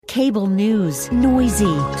Cable news, noisy,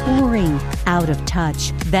 boring, out of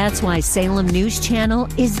touch. That's why Salem News Channel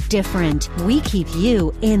is different. We keep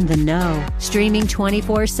you in the know. Streaming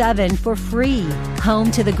 24/7 for free.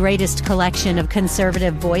 Home to the greatest collection of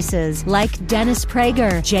conservative voices like Dennis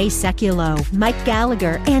Prager, Jay Sekulow, Mike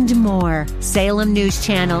Gallagher, and more. Salem News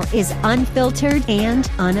Channel is unfiltered and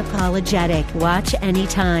unapologetic. Watch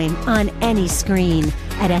anytime, on any screen,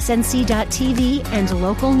 at snc.tv and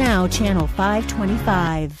Local Now Channel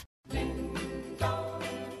 525.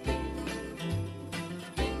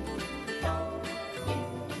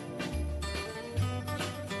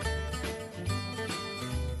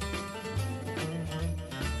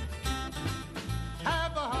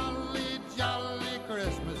 Have a holly jolly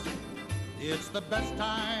Christmas. It's the best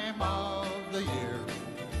time of the year.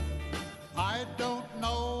 I don't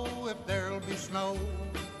know if there'll be snow,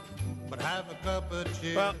 but have a cup of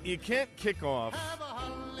cheer. Well, you can't kick off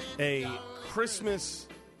a Christmas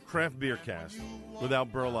craft beer cast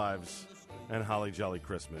without Burl Ives and Holly Jolly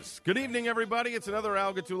Christmas. Good evening, everybody. It's another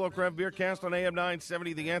Al Gattullo Craft Beer Cast on AM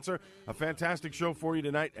 970 The Answer. A fantastic show for you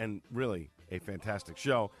tonight, and really a fantastic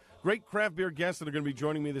show. Great craft beer guests that are going to be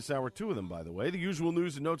joining me this hour, two of them, by the way. The usual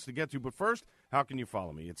news and notes to get to, but first, how can you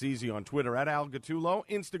follow me? It's easy on Twitter at Al Gattullo,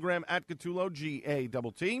 Instagram at Gattullo,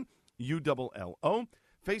 GATTULLO,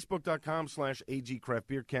 Facebook.com/AG Craft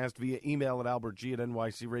Beer Cast, via email at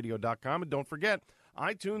albertg@nycradio.com. And don't forget,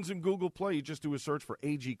 iTunes and Google Play. You just do a search for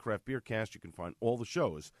AG Craft Beer Cast. You can find all the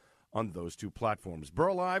shows on those two platforms.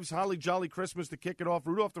 Burl Ives, Holly Jolly Christmas to kick it off.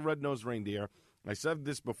 Rudolph the Red-Nosed Reindeer. I said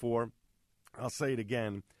this before. I'll say it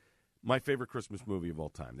again. My favorite Christmas movie of all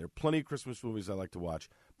time. There are plenty of Christmas movies I like to watch,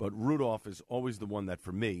 but Rudolph is always the one that,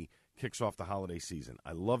 for me, kicks off the holiday season.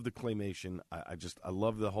 I love the claymation. I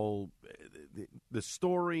love the whole, the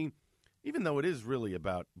story, even though it is really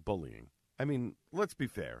about bullying. I mean, let's be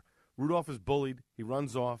fair. Rudolph is bullied, he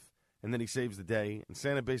runs off, and then he saves the day, and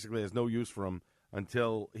Santa basically has no use for him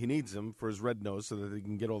until he needs him for his red nose so that he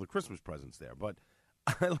can get all the Christmas presents there. But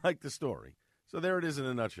I like the story. So there it is in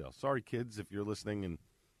a nutshell. Sorry, kids, if you're listening, and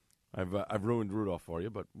I've ruined Rudolph for you,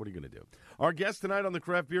 but what are you going to do? Our guest tonight on the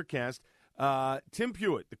Craft Beer Cast, Tim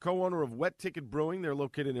Pewitt, the co-owner of Wet Ticket Brewing. They're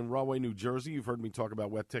located in Rahway, New Jersey. You've heard me talk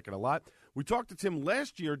about Wet Ticket a lot. We talked to Tim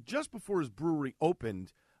last year just before his brewery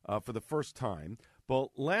opened for the first time.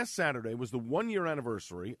 But last Saturday was the one-year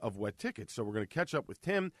anniversary of Wet Ticket, so we're going to catch up with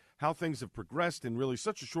Tim, how things have progressed in really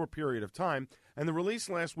such a short period of time, and the release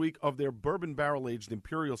last week of their bourbon barrel-aged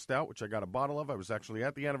Imperial Stout, which I got a bottle of. I was actually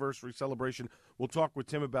at the anniversary celebration. We'll talk with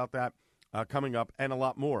Tim about that coming up, and a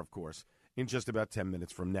lot more, of course, in just about 10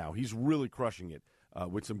 minutes from now. He's really crushing it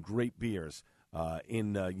with some great beers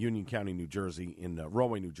in Union County, New Jersey, in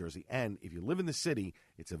Rahway, New Jersey. And if you live in the city,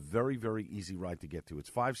 it's a very, very easy ride to get to. It's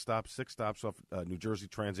 5 stops, 6 stops off New Jersey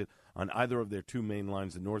Transit on either of their two main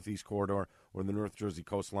lines, the Northeast Corridor or the North Jersey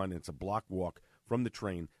Coastline. And it's a block walk from the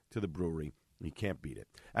train to the brewery. You can't beat it.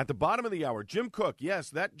 At the bottom of the hour, Jim Cook.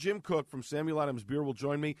 Yes, that Jim Cook from Samuel Adams Beer will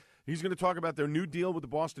join me. He's going to talk about their new deal with the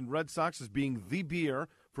Boston Red Sox as being the beer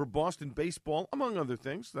for Boston baseball, among other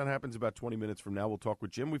things. That happens about 20 minutes from now. We'll talk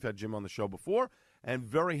with Jim. We've had Jim on the show before, and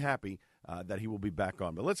very happy that he will be back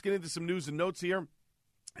on. But let's get into some news and notes here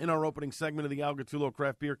in our opening segment of the Al Gattullo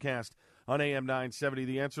Craft Beer Cast on AM 970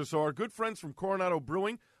 The Answer. So our good friends from Coronado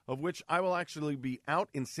Brewing, of which I will actually be out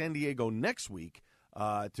in San Diego next week,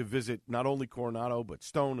 to visit not only Coronado, but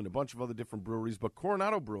Stone and a bunch of other different breweries. But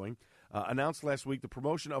Coronado Brewing announced last week the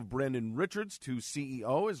promotion of Brandon Richards to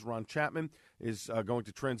CEO, as Ron Chapman is going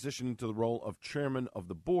to transition into the role of chairman of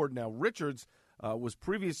the board. Now, Richards was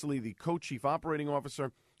previously the co-chief operating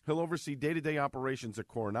officer. He'll oversee day-to-day operations at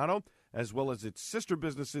Coronado, as well as its sister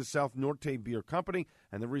businesses, South Norte Beer Company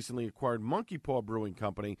and the recently acquired Monkey Paw Brewing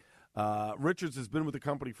Company. Richards has been with the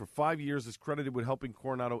company for 5 years, is credited with helping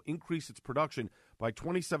Coronado increase its production by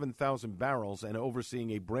 27,000 barrels and overseeing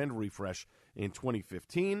a brand refresh in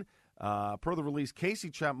 2015. Per the release, Casey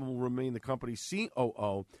Chapman will remain the company's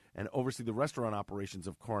COO and oversee the restaurant operations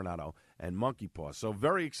of Coronado and Monkey Paw. So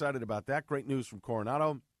very excited about that. Great news from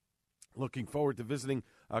Coronado. Looking forward to visiting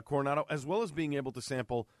Coronado, as well as being able to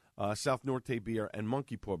sample South Norte Beer and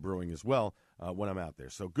Monkey Paw Brewing as well when I'm out there.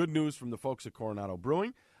 So good news from the folks at Coronado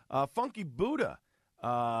Brewing. Funky Buddha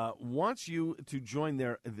wants you to join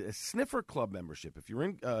their Sniffer Club membership. If you're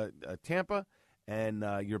in Tampa and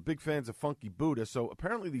you're big fans of Funky Buddha, so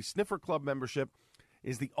apparently the Sniffer Club membership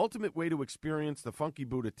is the ultimate way to experience the Funky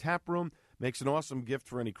Buddha tap room. Makes an awesome gift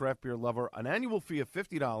for any craft beer lover. An annual fee of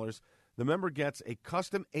 $50. The member gets a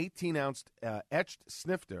custom 18-ounce etched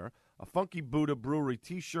snifter, a Funky Buddha Brewery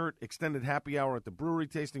T-shirt, extended happy hour at the brewery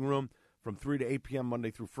tasting room from 3 to 8 p.m.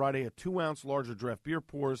 Monday through Friday, a 2-ounce larger draft beer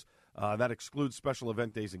pours, That excludes special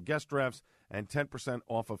event days and guest drafts, and 10%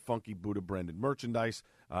 off of Funky Buddha branded merchandise.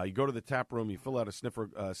 You go to the tap room, you fill out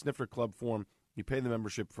a Snifter Club form, you pay the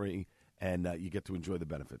membership fee, and you get to enjoy the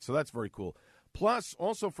benefits. So that's very cool. Plus,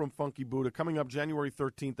 also from Funky Buddha, coming up January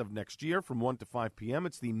 13th of next year from 1 to 5 p.m.,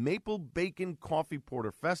 it's the Maple Bacon Coffee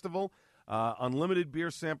Porter Festival. Unlimited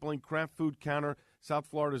beer sampling, craft food counter, South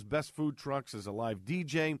Florida's best food trucks as a live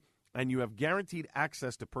DJ, and you have guaranteed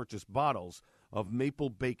access to purchase bottles of Maple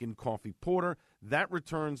Bacon Coffee Porter. That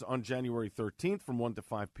returns on January 13th from 1 to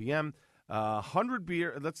 5 p.m. 100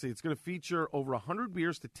 beer. Let's see, it's going to feature over 100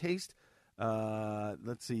 beers to taste.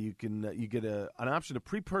 Let's see, you get an option to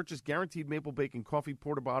pre-purchase guaranteed Maple Bacon Coffee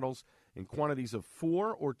Porter bottles in quantities of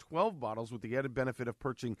 4 or 12 bottles with the added benefit of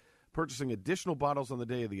purchasing additional bottles on the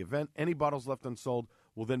day of the event. Any bottles left unsold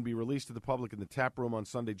will then be released to the public in the tap room on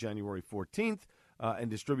Sunday, January 14th, and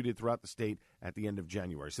distributed throughout the state at the end of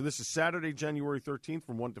January. So this is Saturday, January 13th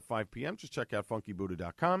from 1 to 5 p.m. Just check out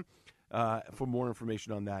funkybuddha.com for more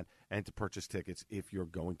information on that and to purchase tickets if you're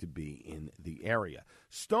going to be in the area.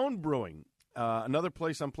 Stone Brewing, another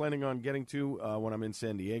place I'm planning on getting to when I'm in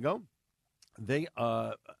San Diego. They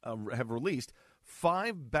have released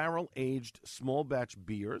 5 barrel-aged small batch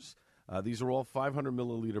beers. These are all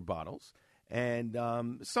 500-milliliter bottles. And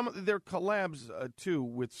some of their collabs, too,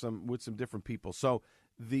 with some different people. So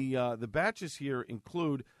the batches here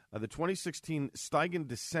include the 2016 Steigen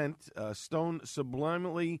Descent Stone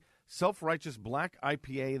Sublimely Self-Righteous Black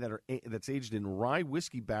IPA that's aged in rye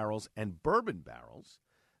whiskey barrels and bourbon barrels.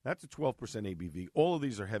 That's a 12% ABV. All of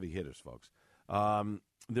these are heavy hitters, folks.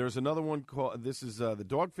 There's another one called, this is the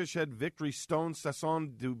Dogfish Head Victory Stone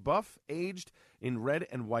Saison du Buff, aged in red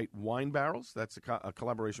and white wine barrels. That's a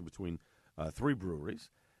collaboration between 3 breweries.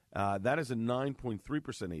 That is a 9.3%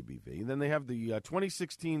 ABV. Then they have the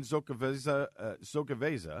 2016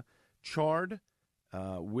 Zocaveza Charred,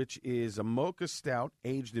 which is a mocha stout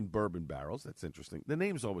aged in bourbon barrels. That's interesting. The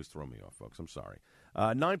names always throw me off, folks. I'm sorry.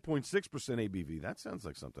 9.6% ABV. That sounds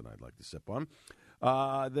like something I'd like to sip on.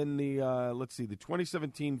 Then let's see, the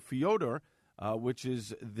 2017 Fyodor, which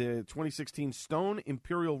is the 2016 Stone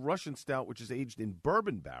Imperial Russian Stout, which is aged in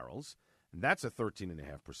bourbon barrels. And that's a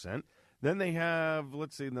 13.5%. Then they have,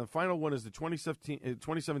 let's see, and the final one is the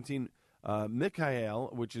 2017 Mikhail,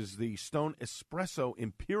 which is the Stone Espresso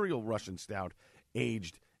Imperial Russian Stout,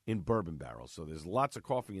 aged in bourbon barrels. So there's lots of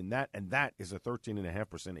coffee in that, and that is a 13.5%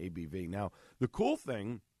 ABV. Now, the cool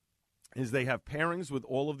thing is they have pairings with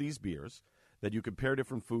all of these beers that you can pair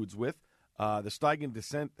different foods with. The Steigen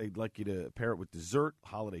Descent, they'd like you to pair it with dessert,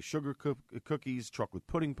 holiday sugar cookies, chocolate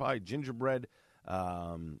pudding pie, gingerbread.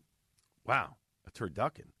 Wow, a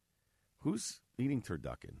turducken. Who's eating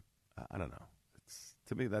turducken? I don't know.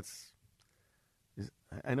 To me,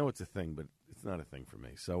 I know it's a thing, but it's not a thing for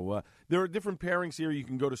me. So there are different pairings here. You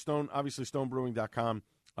can go to stonebrewing.com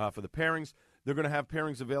for the pairings. They're going to have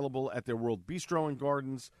pairings available at their World Bistro and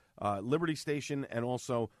Gardens, Liberty Station, and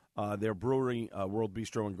also their brewery, World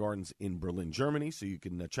Bistro and Gardens in Berlin, Germany. So you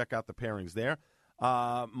can check out the pairings there.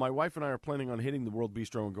 My wife and I are planning on hitting the World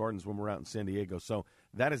Bistro and Gardens when we're out in San Diego. So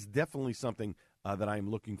that is definitely something that I am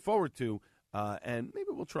looking forward to. And maybe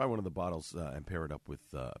we'll try one of the bottles and pair it up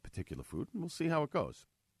with a particular food, and we'll see how it goes.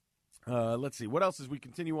 Let's see. What else as we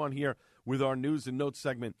continue on here with our news and notes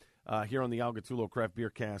segment here on the Al Gattullo Craft Beer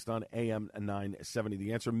Cast on AM 970.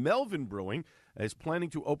 The Answer. Melvin Brewing is planning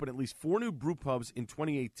to open at least 4 new brew pubs in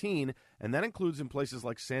 2018, and that includes in places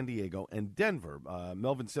like San Diego and Denver.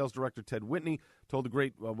 Melvin Sales Director Ted Whitney told the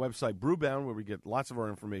great website Brewbound, where we get lots of our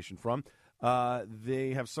information from,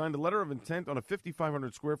 they have signed a letter of intent on a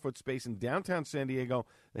 5,500 square foot space in downtown San Diego.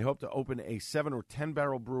 They hope to open a 7 or 10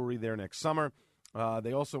 barrel brewery there next summer.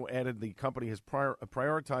 They also added the company has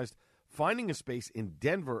prioritized finding a space in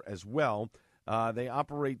Denver as well. They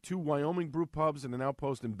operate 2 Wyoming brew pubs and an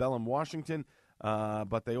outpost in Belém, Washington,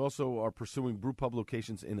 but they also are pursuing brew pub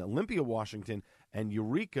locations in Olympia, Washington, and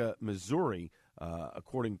Eureka, Missouri,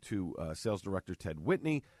 according to sales director Ted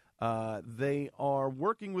Whitney. They are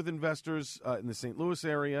working with investors in the St. Louis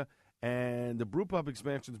area, and the brewpub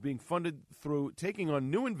expansion is being funded through taking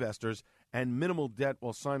on new investors and minimal debt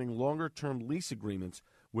while signing longer-term lease agreements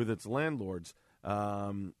with its landlords.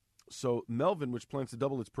 So Melvin, which plans to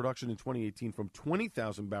double its production in 2018 from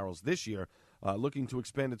 20,000 barrels this year, looking to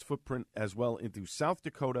expand its footprint as well into South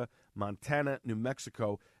Dakota, Montana, New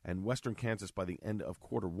Mexico, and western Kansas by the end of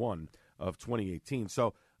Q1 of 2018.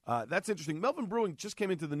 So that's interesting. Melvin Brewing just came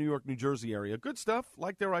into the New York, New Jersey area. Good stuff,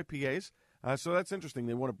 like their IPAs. So that's interesting.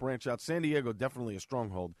 They want to branch out. San Diego, definitely a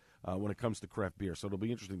stronghold when it comes to craft beer. So it'll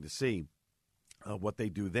be interesting to see what they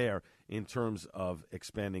do there in terms of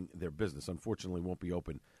expanding their business. Unfortunately, won't be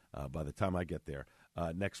open by the time I get there.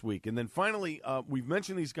 next week. And then finally, we've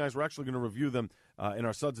mentioned these guys. We're actually going to review them in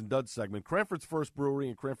our Suds and Duds segment. Cranford's first brewery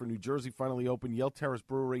in Cranford, New Jersey, finally opened. Yale Terrace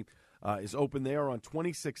Brewery is open there on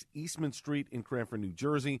 26 Eastman Street in Cranford, New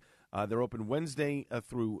Jersey. They're open Wednesday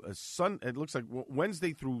through it looks like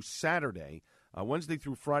Wednesday through Saturday, Wednesday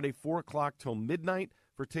through Friday, 4 o'clock till midnight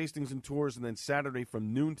for tastings and tours, and then Saturday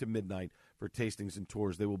from noon to midnight for tastings and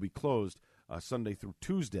tours. They will be closed Sunday through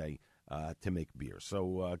Tuesday to make beer.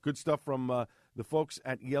 So good stuff from the folks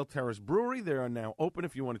at Yale Terrace Brewery. They are now open.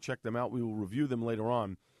 If you want to check them out, we will review them later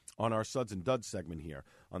on our Suds and Duds segment here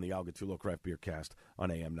on the Al Gattullo Craft Beer Cast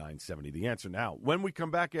on AM 970. The Answer. Now, when we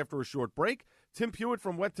come back after a short break, Tim Pewitt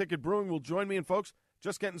from Wet Ticket Brewing will join me. And, folks,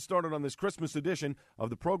 just getting started on this Christmas edition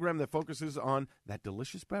of the program that focuses on that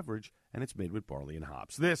delicious beverage, and it's made with barley and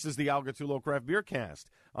hops. This is the Al Gattullo Craft Beer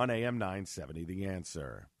Cast on AM 970. The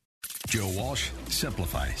Answer. Joe Walsh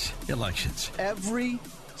simplifies elections. Every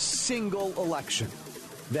single election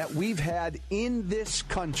that we've had in this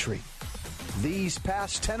country these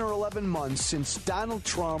past 10 or 11 months since Donald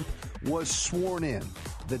Trump was sworn in,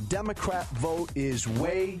 the Democrat vote is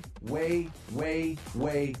way, way, way,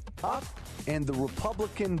 way up, and the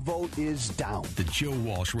Republican vote is down. The Joe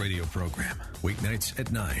Walsh radio program, weeknights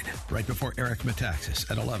at 9, right before Eric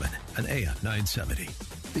Metaxas at 11 on AM 970.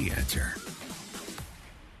 The Answer.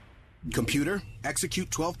 Computer, execute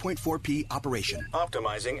 12.4p operation.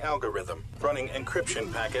 Optimizing algorithm. Running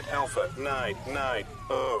encryption packet alpha 990.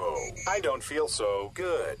 Oh, I don't feel so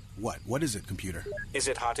good. What is it, computer? Is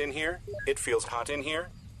it hot in here? It feels hot in here.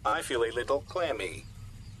 I feel a little clammy.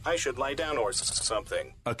 I should lie down or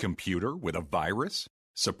something. A computer with a virus?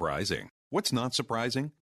 Surprising. What's not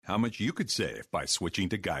surprising? How much you could save by switching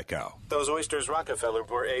to Geico. Those oysters Rockefeller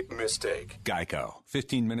were a mistake. Geico.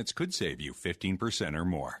 15 minutes could save you 15% or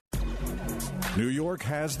more. New York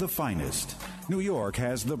has the finest. New York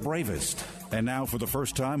has the bravest. And now, for the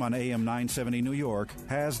first time on AM 970 New York,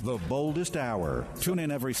 has the boldest hour. Tune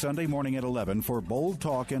in every Sunday morning at 11 for Bold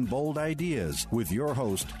Talk and Bold Ideas with your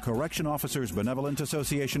host, Correction Officers Benevolent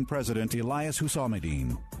Association President Elias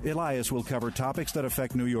Hussamudin. Elias will cover topics that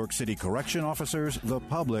affect New York City correction officers, the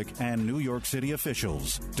public, and New York City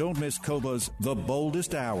officials. Don't miss COBA's The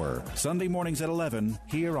Boldest Hour, Sunday mornings at 11,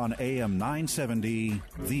 here on AM 970,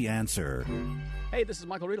 The Answer. Hey, this is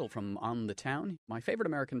Michael Riedel from On the Town. My favorite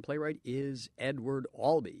American playwright is Edward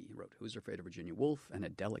Albee. He wrote Who's Afraid of Virginia Woolf and A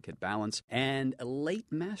Delicate Balance, and a late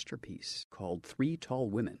masterpiece called Three Tall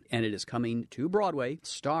Women. And it is coming to Broadway,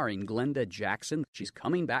 starring Glenda Jackson. She's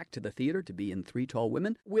coming back to the theater to be in Three Tall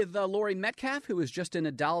Women, with Laurie Metcalf, who is just in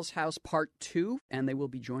A Doll's House Part 2, and they will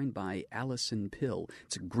be joined by Allison Pill.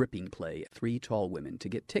 It's a gripping play, Three Tall Women. To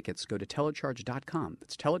get tickets, go to telecharge.com.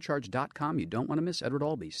 It's telecharge.com. You don't want to miss Edward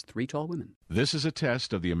Albee's Three Tall Women. This is a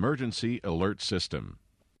test of the emergency alert system.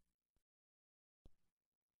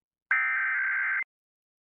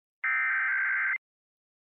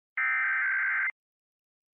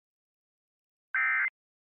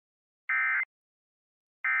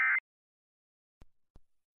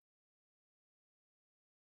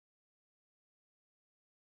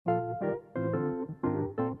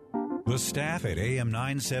 The staff at AM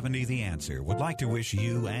 970 The Answer would like to wish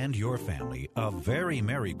you and your family a very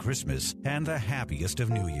Merry Christmas and the happiest of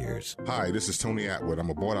New Year's. Hi, this is Tony Atwood. I'm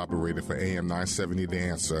a board operator for AM 970 The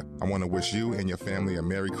Answer. I want to wish you and your family a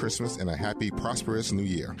Merry Christmas and a happy, prosperous New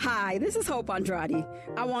Year. Hi, this is Hope Andrade.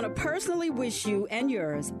 I want to personally wish you and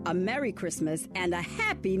yours a Merry Christmas and a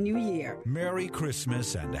Happy New Year. Merry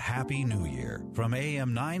Christmas and a Happy New Year from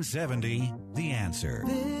AM 970 The Answer.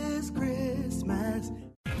 This Christmas.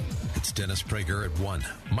 It's Dennis Prager at 1,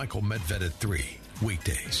 Michael Medved at 3,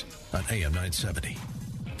 weekdays on AM 970.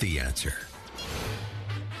 The Answer.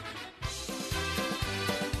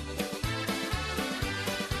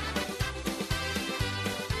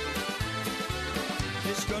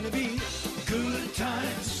 It's gonna be good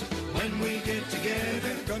times when we get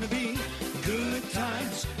together. Gonna be good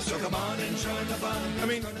times, so come on and join the fun. I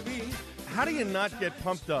mean, how do you not get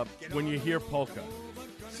pumped up when you hear polka?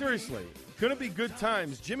 Seriously. Gonna be good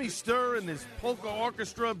times. Jimmy Sturr and his polka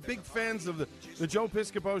orchestra, big fans of the Joe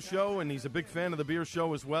Piscopo show, and he's a big fan of the beer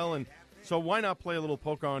show as well. And so why not play a little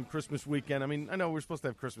polka on Christmas weekend? I mean, I know we're supposed to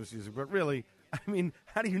have Christmas music, but really, I mean,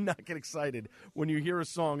 how do you not get excited when you hear a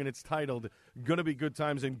song and it's titled Gonna Be Good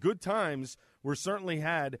Times? And good times were certainly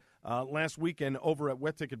had last weekend over at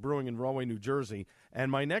Wet Ticket Brewing in Rahway, New Jersey.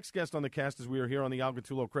 And my next guest on the cast, as we are here on the Al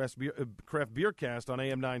Gattullo Craft Beer Cast on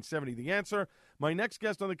AM 970, The Answer. My next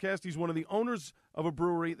guest on the cast, he's one of the owners of a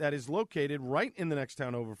brewery that is located right in the next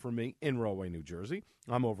town over from me in Rahway, New Jersey.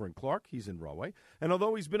 I'm over in Clark. He's in Rahway. And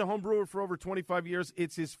although he's been a home brewer for over 25 years,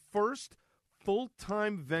 it's his first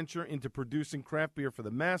full-time venture into producing craft beer for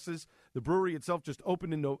the masses. The brewery itself just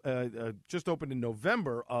opened in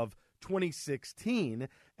November of 2016,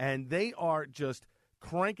 and they are just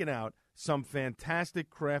cranking out some fantastic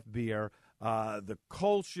craft beer. The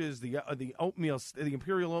Kolsch's, the oatmeal, the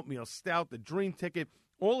Imperial Oatmeal Stout, the Dream Ticket,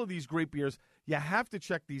 all of these great beers. You have to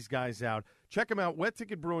check these guys out. Check them out.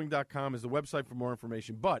 WetTicketBrewing.com is the website for more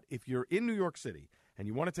information. But if you're in New York City and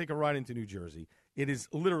you want to take a ride into New Jersey, it is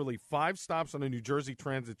literally 5 stops on a New Jersey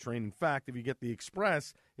Transit train. In fact, if you get the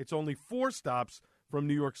Express, it's only 4 stops from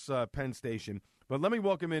New York's Penn Station. But let me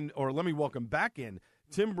welcome back in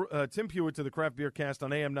Tim Pruitt to the Craft Beer Cast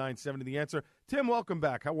on AM 970 The Answer. Tim, welcome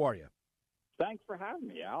back. How are you? Thanks for having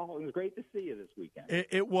me, Al. It was great to see you this weekend.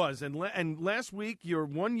 It was. And last week, your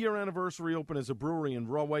 1-year anniversary open as a brewery in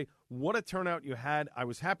Rahway. What a turnout you had. I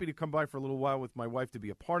was happy to come by for a little while with my wife to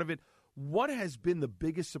be a part of it. What has been the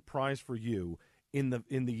biggest surprise for you in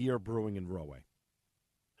the year brewing in Rahway?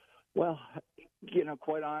 Well,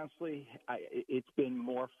 quite honestly, it's been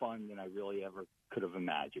more fun than I really ever could have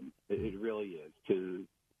imagined. It really is. To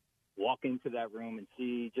walk into that room and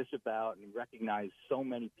see just about and recognize so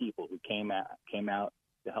many people who came out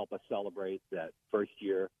to help us celebrate that first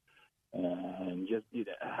year, and just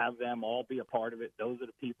have them all be a part of it. Those are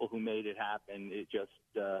the people who made it happen. It just,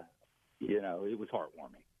 it was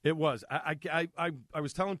heartwarming. It was. I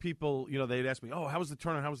was telling people, they'd ask me, "Oh, how was the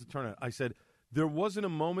turnout? How was the turnout?" I said, there wasn't a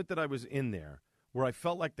moment that I was in there where I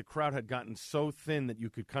felt like the crowd had gotten so thin that you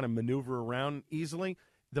could kind of maneuver around easily.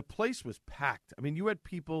 The place was packed. I mean, you had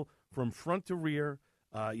people from front to rear.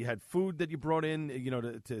 You had food that you brought in,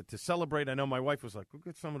 to celebrate. I know my wife was like, "Look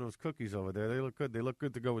at some of those cookies over there. They look good. They look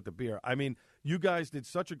good to go with the beer." I mean, you guys did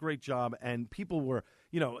such a great job, and people were,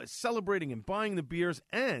 celebrating and buying the beers,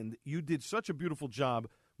 and you did such a beautiful job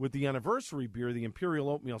with the anniversary beer, the Imperial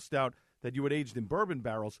Oatmeal Stout, that you had aged in bourbon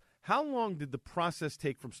barrels. How long did the process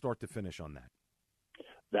take from start to finish on that?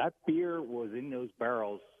 That beer was in those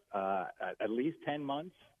barrels at least 10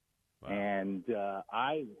 months. Wow. And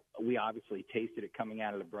we obviously tasted it coming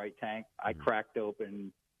out of the bright tank. I cracked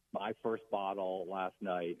open my first bottle last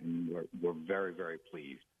night, and we're very, very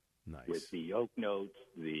pleased. Nice. With the oak notes,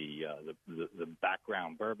 the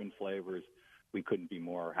background bourbon flavors. We couldn't be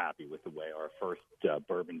more happy with the way our first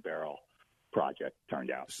bourbon barrel project turned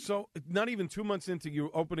out. So not even 2 months into you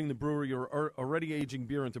opening the brewery, you're already aging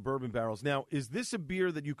beer into bourbon barrels. Now, is this a beer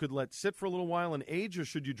that you could let sit for a little while and age, or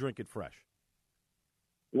should you drink it fresh?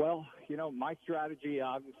 Well, my strategy,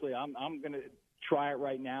 obviously, I'm going to try it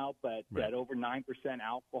right now, but at over 9%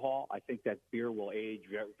 alcohol, I think that beer will age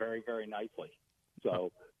very, very, very nicely.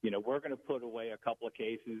 So, we're going to put away a couple of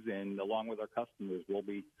cases, and along with our customers, we'll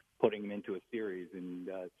be putting them into a series and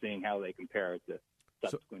seeing how they compare to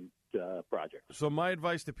subsequent projects. So my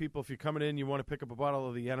advice to people, if you're coming in, you want to pick up a bottle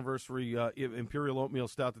of the anniversary Imperial Oatmeal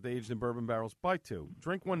Stout that they aged in bourbon barrels, buy 2.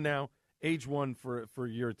 Drink one now, age one for a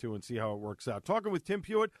year or two, and see how it works out. Talking with Tim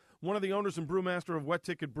Pruitt, one of the owners and brewmaster of Wet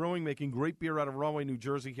Ticket Brewing, making great beer out of Rahway, New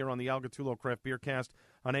Jersey, here on the Al Gattullo Craft Beer Cast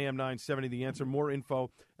on AM 970 The Answer. More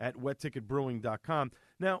info at wetticketbrewing.com.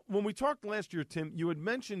 Now, when we talked last year, Tim, you had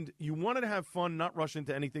mentioned you wanted to have fun, not rush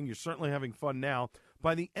into anything. You're certainly having fun now.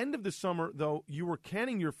 By the end of the summer, though, you were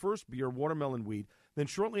canning your first beer, Watermelon Wheat. Then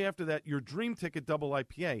shortly after that, your Dream Ticket Double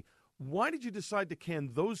IPA. Why did you decide to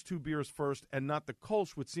can those 2 beers first and not the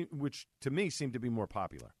Kolsch, which to me seemed to be more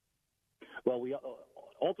popular? Well, we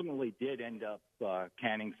ultimately did end up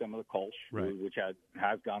canning some of the Kolsch, right, which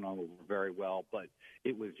has gone over very well, but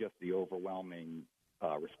it was just the overwhelming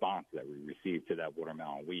response that we received to that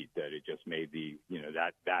Watermelon Wheat that it just made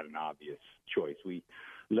that an obvious choice. We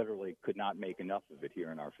literally could not make enough of it here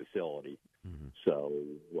in our facility. Mm-hmm. So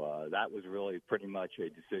that was really pretty much a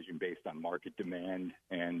decision based on market demand.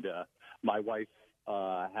 And my wife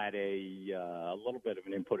had a little bit of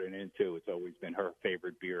an input in it, too. It's always been her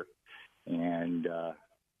favorite beer. And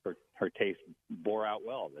her taste bore out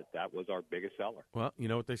well. That was our biggest seller. Well, you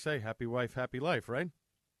know what they say, happy wife, happy life, right?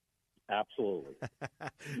 Absolutely.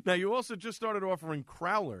 Now, you also just started offering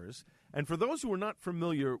crowlers. And for those who are not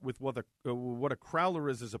familiar with what a crowler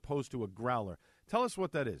is as opposed to a growler, tell us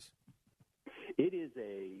what that is. It is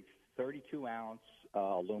a 32-ounce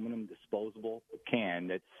aluminum disposable can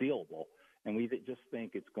that's sealable. And we just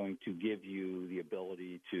think it's going to give you the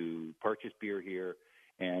ability to purchase beer here.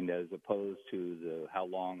 And as opposed to how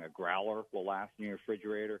long a growler will last in your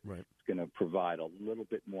refrigerator, right, it's going to provide a little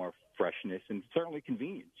bit more freshness and certainly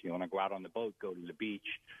convenience. When I go out on the boat, go to the beach,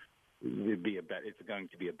 it's going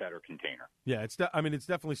to be a better container. Yeah, it's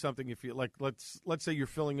definitely something. If you like, let's say you're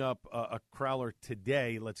filling up a crowler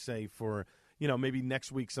today, let's say for maybe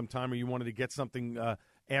next week sometime, or you wanted to get something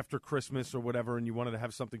after Christmas or whatever, and you wanted to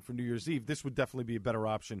have something for New Year's Eve, this would definitely be a better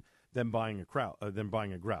option than buying a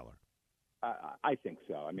growler. I think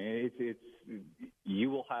so. I mean, it's you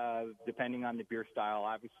will have, depending on the beer style,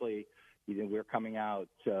 obviously. We're coming out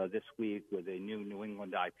this week with a New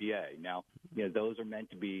England IPA. Now, those are meant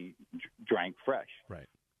to be drank fresh. Right.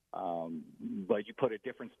 But you put a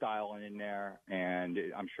different style in there, and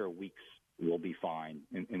I'm sure weeks will be fine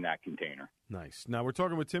in that container. Nice. Now, we're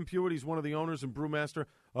talking with Tim Pewitt. He's one of the owners and brewmaster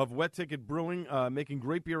of Wet Ticket Brewing, making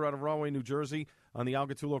great beer out of Rahway, New Jersey, on the Al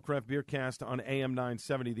Gattullo Craft Beer Cast on AM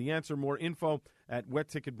 970. The Answer. More info at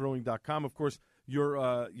wetticketbrewing.com. Of course, your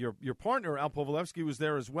partner, Al Povolevsky, was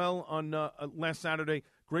there as well on last Saturday.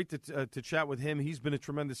 Great to chat with him. He's been a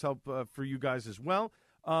tremendous help for you guys as well.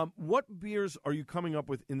 What beers are you coming up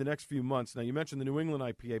with in the next few months? Now, you mentioned the New England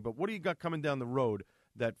IPA, but what do you got coming down the road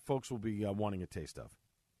that folks will be wanting a taste of?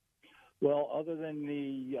 Well, other than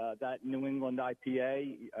that New England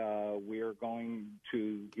IPA, we're going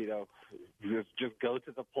to, just go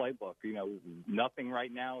to the playbook. Nothing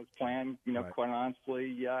right now is planned. Quite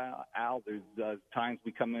honestly, Al, there's times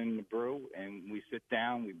we come in to brew and we sit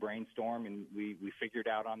down, we brainstorm, and we figure it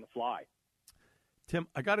out on the fly. Tim,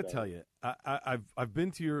 I got to tell you, I've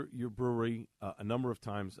been to your brewery a number of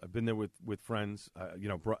times. I've been there with friends.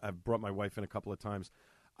 I've brought my wife in a couple of times.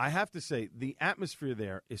 I have to say, the atmosphere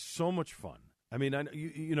there is so much fun. I mean,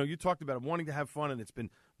 you talked about wanting to have fun, and it's been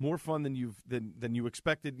more fun than you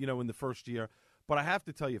expected, in the first year. But I have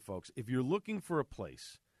to tell you, folks, if you're looking for a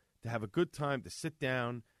place to have a good time, to sit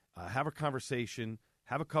down, have a conversation,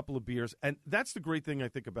 have a couple of beers, and that's the great thing I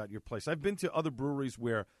think about your place. I've been to other breweries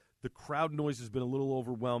where the crowd noise has been a little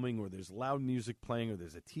overwhelming, or there's loud music playing, or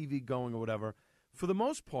there's a TV going, or whatever. For the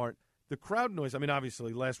most part, the crowd noise, I mean,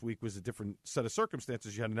 obviously last week was a different set of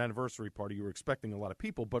circumstances. You had an anniversary party. You were expecting a lot of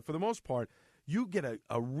people. But for the most part, you get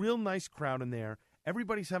a real nice crowd in there.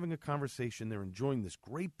 Everybody's having a conversation. They're enjoying this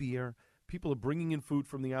great beer. People are bringing in food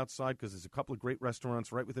from the outside because there's a couple of great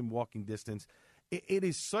restaurants right within walking distance. It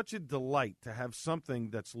is such a delight to have something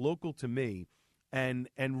that's local to me and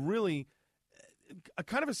really a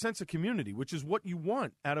kind of a sense of community, which is what you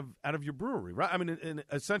want out of your brewery, right? I mean, and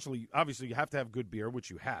essentially, obviously, you have to have good beer, which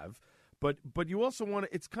you have. But you also want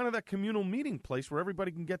it's kind of that communal meeting place where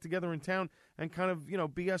everybody can get together in town and kind of,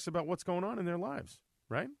 BS about what's going on in their lives,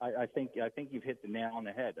 right? I think you've hit the nail on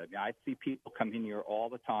the head. I mean, I see people come in here all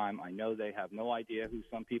the time. I know they have no idea who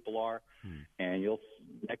some people are, and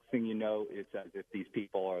next thing you know, it's as if these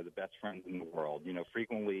people are the best friends in the world.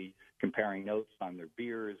 Frequently comparing notes on their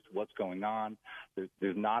beers, what's going on. There's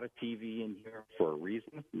not a TV in here for a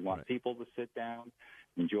reason. We want people to sit down,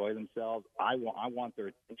 enjoy themselves. I want their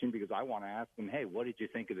attention because I want to ask them, hey, what did you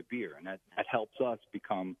think of the beer? And that helps us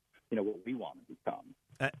become, what we want to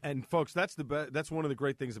become. And folks, that's one of the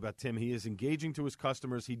great things about Tim. He is engaging to his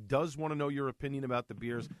customers. He does want to know your opinion about the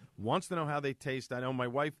beers, wants to know how they taste. I know my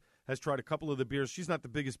wife has tried a couple of the beers. She's not the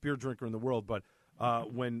biggest beer drinker in the world, but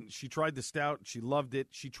when she tried the stout, she loved it.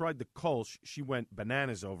 She tried the Kolsch. She went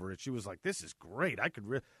bananas over it. She was like, this is great. I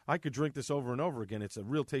could drink this over and over again. It's a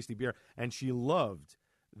real tasty beer. And she loved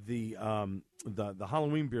the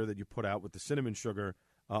Halloween beer that you put out with the cinnamon sugar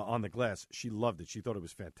on the glass. She loved it. She thought it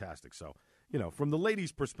was fantastic. So, from the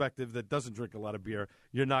ladies' perspective that doesn't drink a lot of beer,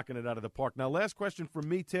 you're knocking it out of the park. Now, last question from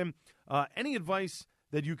me, Tim. Any advice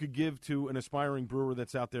that you could give to an aspiring brewer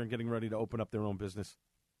that's out there and getting ready to open up their own business?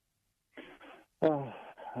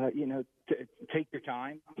 Take your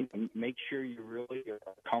time. Make sure you really are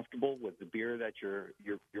comfortable with the beer that you're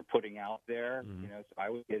putting out there. Mm-hmm. So I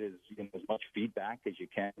would get as much feedback as you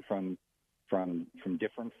can from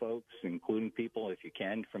different folks, including people, if you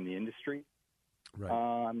can, from the industry.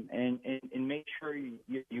 Right. And make sure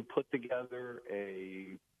you put together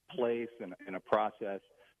a place and a process,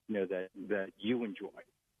 that you enjoy.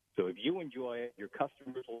 So if you enjoy it, your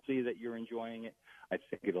customers will see that you're enjoying it. I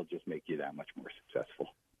think it'll just make you that much more successful.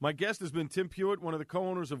 My guest has been Tim Pewitt, one of the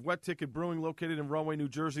co-owners of Wet Ticket Brewing, located in Rahway, New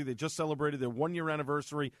Jersey. They just celebrated their one-year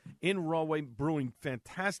anniversary in Rahway, brewing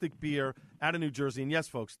fantastic beer out of New Jersey. And yes,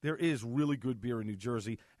 folks, there is really good beer in New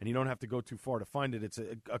Jersey, and you don't have to go too far to find it. It's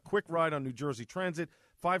a quick ride on New Jersey Transit,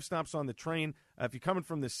 5 stops on the train. If you're coming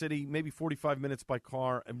from the city, maybe 45 minutes by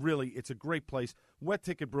car. And really, it's a great place.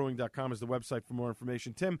 WetTicketBrewing.com is the website for more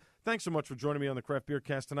information. Tim, thanks so much for joining me on the Craft Beer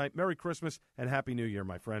Cast tonight. Merry Christmas and Happy New Year,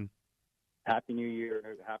 my friend. Happy New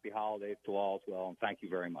Year, happy holidays to all as well, and thank you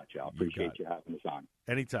very much, Al. Appreciate you having us on.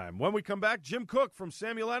 Anytime. When we come back, Jim Cook from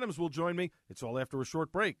Samuel Adams will join me. It's all after a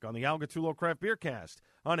short break on the Al Gattullo Craft Beer Cast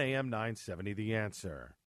on AM 970 The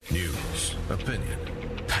Answer. News, opinion,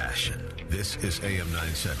 passion. This is AM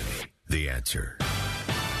 970 The Answer.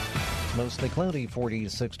 Mostly cloudy,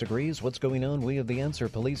 46 degrees. What's going on? We have the answer.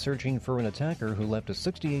 Police searching for an attacker who left a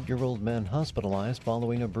 68-year-old man hospitalized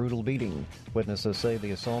following a brutal beating. Witnesses say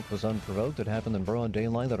the assault was unprovoked. It happened in broad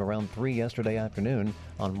daylight at around 3 yesterday afternoon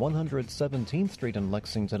on 117th Street and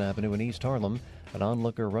Lexington Avenue in East Harlem. An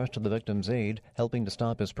onlooker rushed to the victim's aid, helping to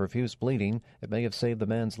stop his profuse bleeding. It may have saved the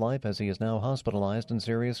man's life as he is now hospitalized in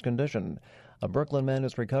serious condition. A Brooklyn man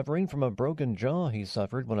is recovering from a broken jaw he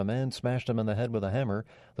suffered when a man smashed him in the head with a hammer.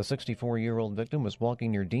 The 64-year-old victim was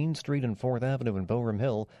walking near Dean Street and 4th Avenue in Boerum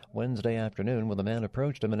Hill Wednesday afternoon when the man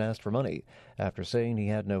approached him and asked for money. After saying he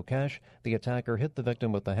had no cash, the attacker hit the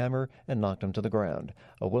victim with the hammer and knocked him to the ground.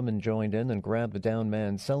 A woman joined in and grabbed the downed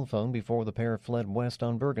man's cell phone before the pair fled west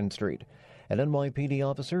on Bergen Street. An NYPD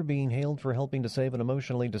officer being hailed for helping to save an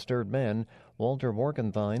emotionally disturbed man. Walter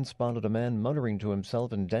Warkenthine spotted a man muttering to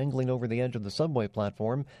himself and dangling over the edge of the subway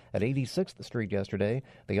platform at 86th Street yesterday.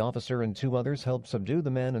 The officer and 2 others helped subdue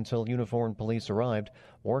the man until uniformed police arrived.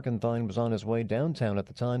 Warkenthine was on his way downtown at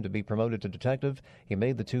the time to be promoted to detective. He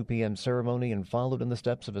made the 2 p.m. ceremony and followed in the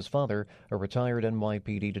steps of his father, a retired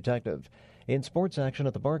NYPD detective. In sports action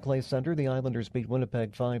at the Barclays Center, the Islanders beat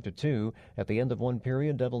Winnipeg 5-2. At the end of one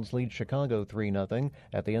period, Devils lead Chicago 3-0.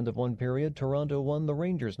 At the end of one period, Toronto won the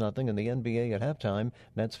Rangers 0 in the NBA at halftime.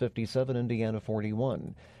 Nets 57, Indiana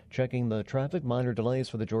 41. Checking the traffic, minor delays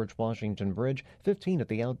for the George Washington Bridge, 15 at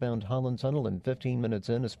the outbound Holland Tunnel and 15 minutes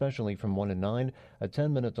in, especially from 1 and 9. A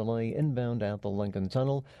 10-minute delay inbound at the Lincoln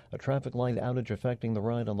Tunnel. A traffic light outage affecting the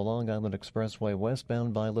ride on the Long Island Expressway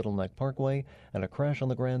westbound by Little Neck Parkway, and a crash on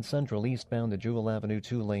the Grand Central eastbound at Jewel Avenue,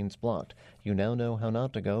 2 lanes blocked. You now know how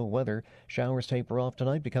not to go. Weather, showers taper off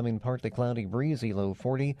tonight, becoming partly cloudy, breezy, low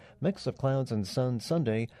 40. Mix of clouds and sun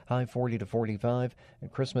Sunday, high 40 to 45.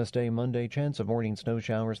 And Christmas Day Monday, chance of morning snow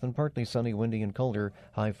showers, then partly sunny, windy, and colder,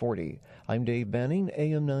 high 40. I'm Dave Banning,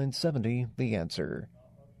 AM 970, The Answer.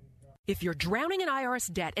 If you're drowning in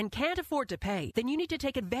IRS debt and can't afford to pay, then you need to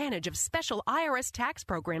take advantage of special IRS tax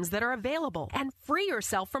programs that are available and free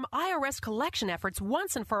yourself from IRS collection efforts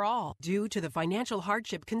once and for all. Due to the financial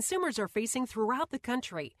hardship consumers are facing throughout the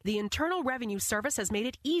country, the Internal Revenue Service has made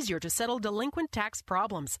it easier to settle delinquent tax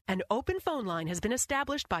problems. An open phone line has been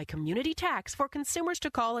established by Community Tax for consumers to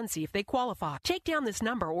call and see if they qualify. Take down this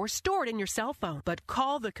number or store it in your cell phone, but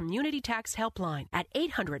call the Community Tax Helpline at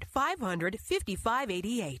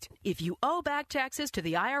 800-500-5588. If you owe back taxes to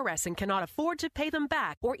the IRS and cannot afford to pay them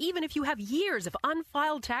back, or even if you have years of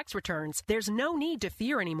unfiled tax returns, there's no need to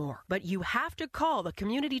fear anymore. But you have to call the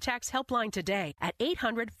Community Tax Helpline today at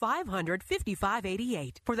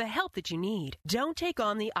 800-500-5588 for the help that you need. Don't take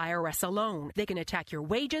on the IRS alone. They can attack your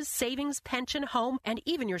wages, savings, pension, home, and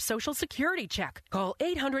even your Social Security check. Call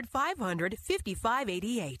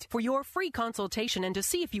 800-500-5588 for your free consultation and to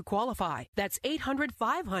see if you qualify. That's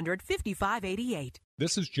 800-500-5588.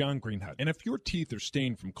 This is John Greenhut, and if your teeth are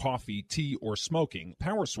stained from coffee, tea, or smoking,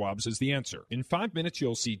 Power Swabs is the answer. In 5 minutes,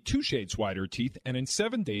 you'll see 2 shades whiter teeth, and in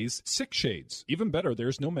 7 days, 6 shades. Even better,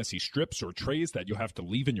 there's no messy strips or trays that you'll have to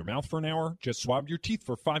leave in your mouth for an hour. Just swab your teeth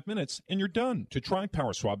for 5 minutes, and you're done. To try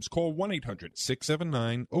Power Swabs, call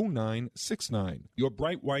 1-800-679-0969. Your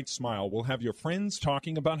bright white smile will have your friends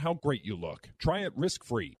talking about how great you look. Try it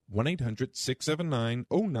risk-free.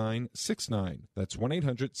 1-800-679-0969. That's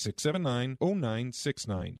 1-800-679-0969.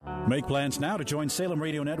 Make plans now to join Salem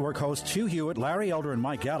Radio Network hosts Hugh Hewitt, Larry Elder, and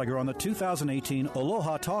Mike Gallagher on the 2018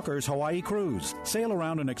 Aloha Talkers Hawaii Cruise. Sail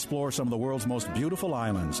around and explore some of the world's most beautiful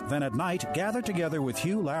islands. Then at night, gather together with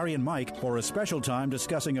Hugh, Larry, and Mike for a special time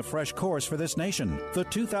discussing a fresh course for this nation. The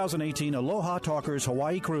 2018 Aloha Talkers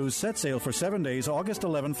Hawaii Cruise set sail for 7 days, August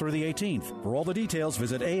 11th through the 18th. For all the details,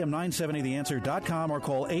 visit am970theanswer.com or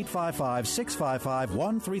call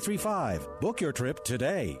 855-655-1335. Book your trip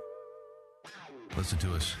today. Listen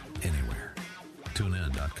to us anywhere.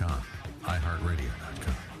 TuneIn.com,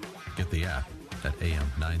 iHeartRadio.com. Get the app at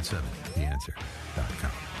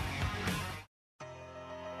am970theanswer.com.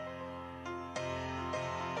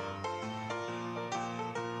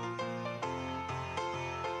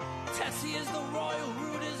 Tessie is the Royal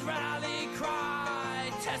Rooters rally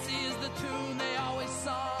cry. Tessie is the tune they always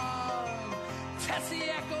sung. Tessie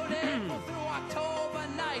echoed April through October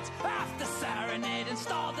nights after Serenade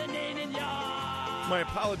installed the Nin and Young. My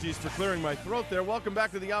apologies for clearing my throat there. Welcome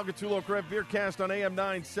back to the Al Gattullo Craft Beer Cast on AM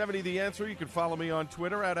 970 The Answer. You can follow me on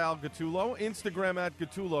Twitter at Al Gattullo, Instagram at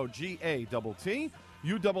Gattullo, G-A-T-T,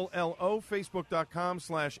 U-L-L-O,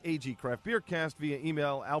 Facebook.com/AG Craft Beer Cast, via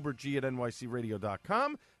email,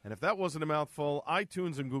 albertg@nycradio.com. And if that wasn't a mouthful,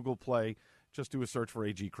 iTunes and Google Play. Just do a search for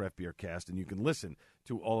AG Craft Beer Cast, and you can listen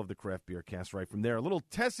to all of the Craft Beer Casts right from there. A little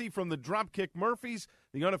Tessie from the Dropkick Murphys,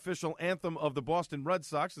 the unofficial anthem of the Boston Red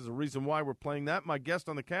Sox. There's a reason why we're playing that. My guest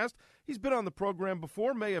on the cast, he's been on the program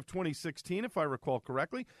before, May of 2016, if I recall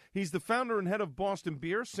correctly. He's the founder and head of Boston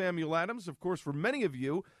Beer, Samuel Adams. Of course, for many of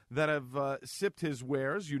you that have sipped his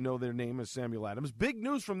wares, you know their name is Samuel Adams. Big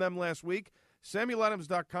news from them last week.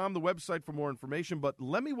 SamuelAdams.com, the website for more information. But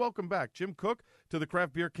let me welcome back Jim Cook to the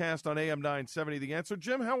Craft Beer Cast on AM 970. The Answer.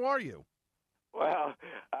 Jim, how are you? Well,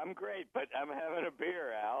 I'm great, but I'm having a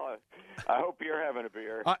beer, Al. I hope you're having a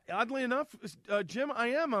beer. Oddly enough, Jim, I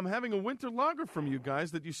am. I'm having a winter lager from you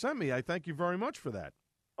guys that you sent me. I thank you very much for that.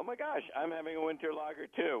 Oh, my gosh, I'm having a winter lager,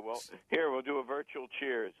 too. Well, here, we'll do a virtual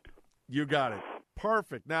cheers. You got it.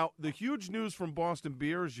 Perfect. Now, the huge news from Boston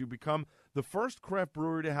Beer is you become the first craft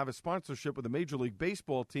brewery to have a sponsorship with a Major League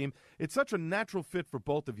Baseball team. It's such a natural fit for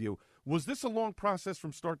both of you. Was this a long process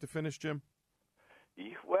from start to finish, Jim?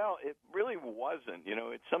 Well, it really wasn't. You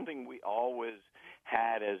know, it's something we always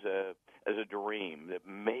had as a dream that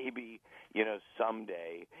maybe, you know,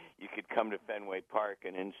 someday you could come to Fenway Park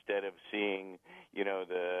and instead of seeing, you know,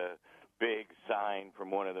 the big sign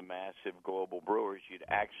from one of the massive global brewers, you'd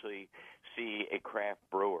actually see a craft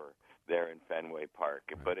brewer there in Fenway Park.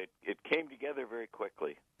 But it came together very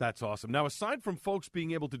quickly. That's awesome. Now, aside from folks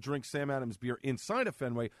being able to drink Sam Adams beer inside of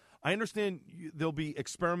Fenway, I understand there'll be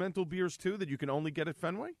experimental beers, too, that you can only get at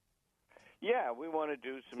Fenway? Yeah, we want to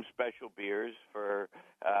do some special beers for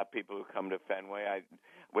people who come to Fenway.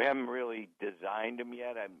 We haven't really designed them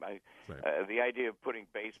yet. The idea of putting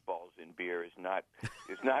baseballs in beer is not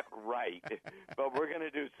right, but we're going to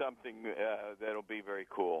do something that'll be very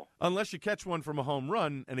cool. Unless you catch one from a home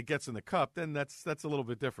run and it gets in the cup, then that's a little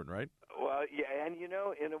bit different, right? Well, yeah, and you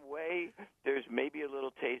know, in a way, there's maybe a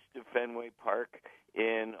little taste of Fenway Park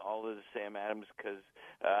in all of the Sam Adams, because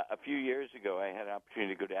a few years ago I had an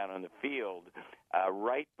opportunity to go down on the field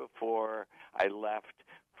right before I left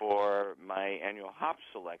for my annual hop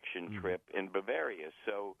selection trip in Bavaria.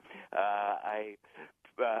 So I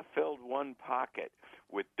filled one pocket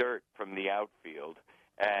with dirt from the outfield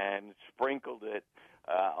and sprinkled it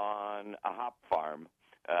on a hop farm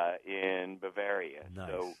in Bavaria. Nice.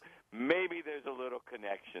 So maybe there's a little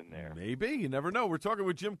connection there. Maybe. You never know. We're talking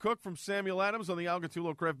with Jim Cook from Samuel Adams on the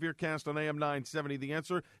Algatulo Craft Beer Cast on AM 970. The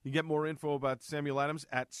Answer. You get more info about Samuel Adams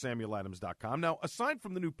at SamuelAdams.com. Now, aside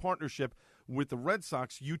from the new partnership with the Red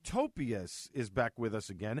Sox, Utopias is back with us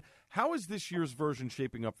again. How is this year's version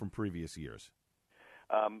shaping up from previous years?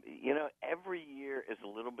 You know, every year is a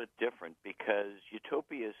little bit different because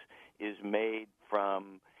Utopias is made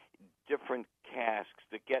from different casks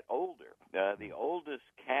that get older. The oldest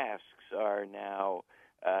casks are now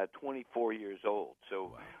 24 years old.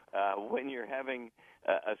 So when you're having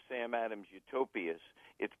a Sam Adams Utopias,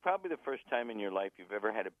 it's probably the first time in your life you've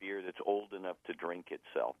ever had a beer that's old enough to drink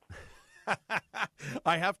itself.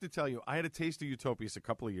 I have to tell you, I had a taste of Utopias a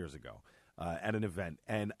couple of years ago at an event.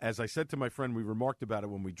 And as I said to my friend, we remarked about it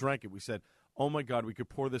when we drank it. We said, oh, my God, we could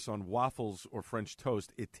pour this on waffles or French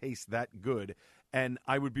toast. It tastes that good. And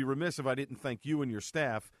I would be remiss if I didn't thank you and your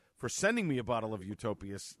staff for sending me a bottle of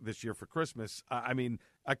Utopias this year for Christmas. I mean,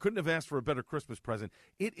 I couldn't have asked for a better Christmas present.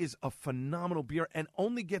 It is a phenomenal beer and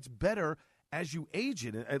only gets better as you age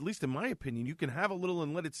it. At least in my opinion, you can have a little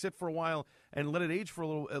and let it sit for a while and let it age for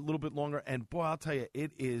a little bit longer. And boy, I'll tell you,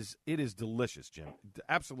 it is delicious, Jim.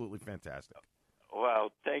 Absolutely fantastic.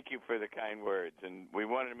 Well, thank you for the kind words, and we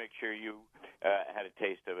wanted to make sure you had a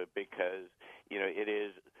taste of it because, you know, it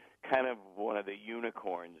is kind of one of the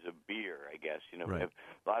unicorns of beer, I guess. You know, right.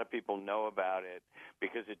 A lot of people know about it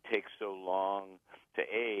because it takes so long to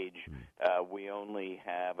age. We only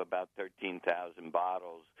have about 13,000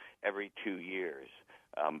 bottles every 2 years.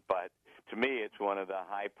 But to me, it's one of the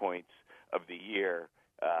high points of the year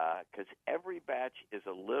because every batch is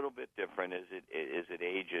a little bit different as it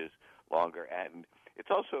ages longer. And it's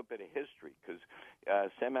also a bit of history because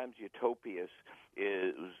Sam Adams Utopias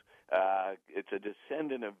is it's a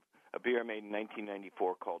descendant of a beer made in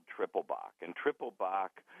 1994 called Triple Bock. And Triple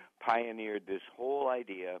Bock pioneered this whole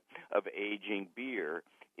idea of aging beer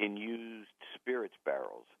in used spirits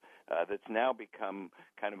barrels that's now become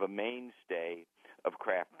kind of a mainstay of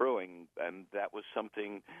craft brewing, and that was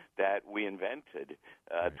something that we invented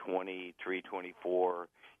 23, 24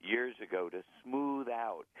 years ago to smooth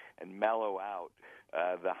out and mellow out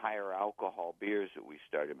the higher alcohol beers that we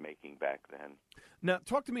started making back then. Now,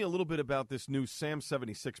 talk to me a little bit about this new Sam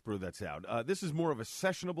 76 brew that's out. This is more of a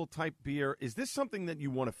sessionable type beer. Is this something that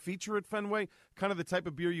you want to feature at Fenway? Kind of the type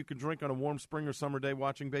of beer you can drink on a warm spring or summer day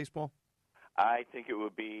watching baseball? I think it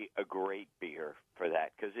would be a great beer for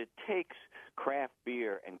that because it takes craft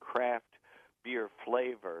beer and craft beer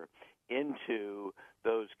flavor into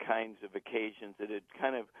those kinds of occasions that had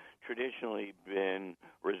kind of traditionally been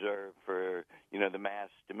reserved for, the mass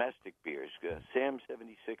domestic beers. Sam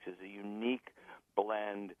 76 is a unique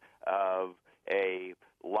blend of a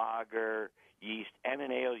lager yeast and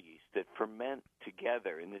an ale yeast that ferment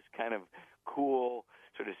together in this kind of cool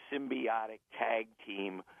sort of symbiotic tag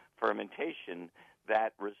team fermentation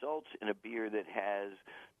that results in a beer that has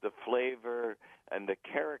the flavor and the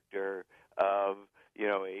character of,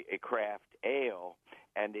 a craft ale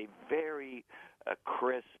and a very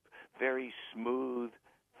crisp, very smooth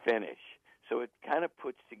finish. So it kind of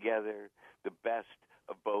puts together the best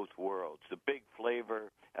of both worlds, the big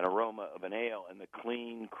flavor and aroma of an ale and the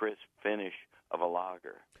clean, crisp finish of a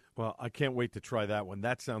lager. Well, I can't wait to try that one.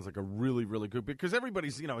 That sounds like a really, really good, because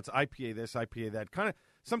everybody's, it's IPA this, IPA that. Kind of,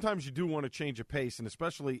 sometimes you do want to change a pace, and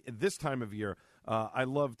especially at this time of year, I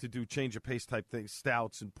love to do change of pace type things,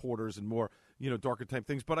 stouts and porters and more, darker type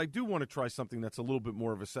things. But I do want to try something that's a little bit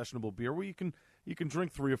more of a sessionable beer where you can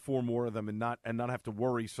drink 3 or 4 more of them and not have to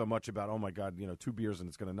worry so much about, oh my God, 2 beers and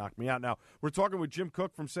it's going to knock me out. Now, we're talking with Jim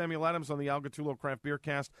Koch from Samuel Adams on the Al Gattullo Craft Beer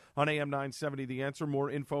Cast on AM 970 The Answer.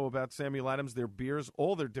 More info about Samuel Adams, their beers,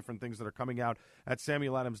 all their different things that are coming out at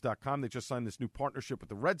SamuelAdams.com. They just signed this new partnership with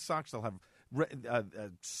the Red Sox. They'll have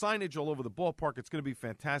signage all over the ballpark. It's going to be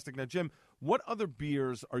fantastic. Now, Jim, what other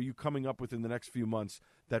beers are you coming up with in the next few months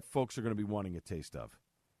that folks are going to be wanting a taste of?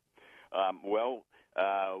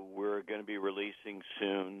 We're going to be releasing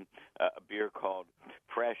soon a beer called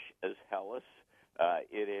Fresh as Hellas.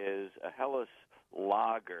 It is a Hellas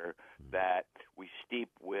lager that we steep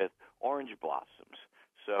with orange blossoms.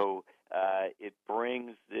 So it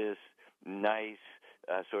brings this nice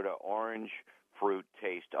sort of orange fruit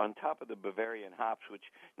taste on top of the Bavarian hops, which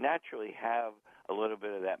naturally have a little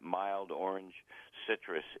bit of that mild orange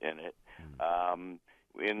citrus in it.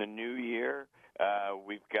 In the new year,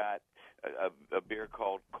 we've got a beer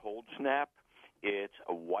called Cold Snap. It's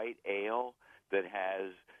a white ale that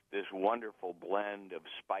has this wonderful blend of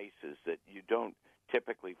spices that you don't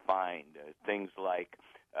typically find. Things like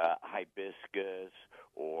hibiscus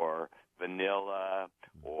or vanilla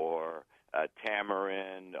or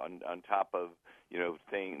tamarind on top of,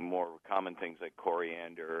 more common things like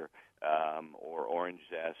coriander or orange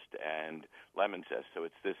zest and lemon zest. So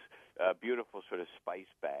it's this beautiful sort of spice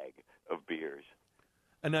bag of beers.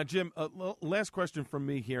 And now, Jim, last question from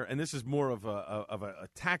me here, and this is more of a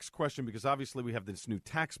tax question, because obviously we have this new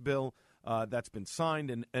tax bill that's been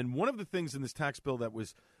signed, and one of the things in this tax bill that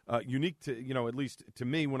was unique to, at least to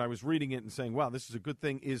me when I was reading it and saying, wow, this is a good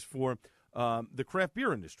thing, is for the craft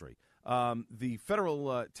beer industry. The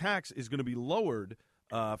federal tax is going to be lowered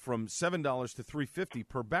from $7 to $3.50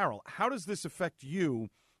 per barrel. How does this affect you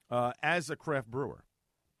as a craft brewer?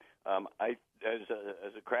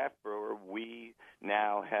 As a craft brewer, we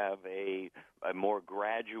now have a more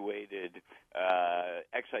graduated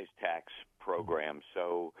excise tax program.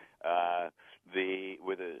 So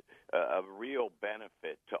with a real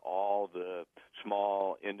benefit to all the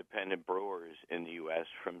small independent brewers in the U.S.,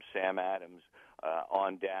 from Sam Adams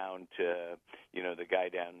on down to the guy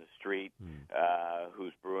down the street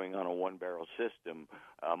who's brewing on a 1-barrel system.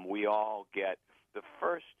 We all get the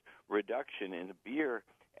first reduction in the beer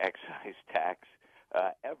excise tax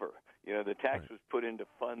ever. The tax was put in to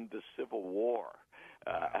fund the Civil War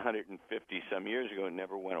 150-some years ago and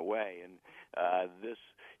never went away. And this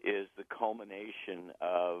is the culmination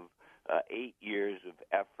of 8 years of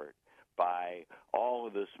effort by all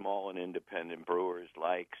of the small and independent brewers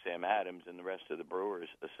like Sam Adams and the rest of the Brewers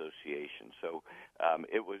Association. So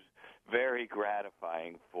it was very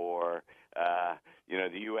gratifying for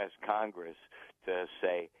the U.S. Congress to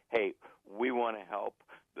say, hey, we want to help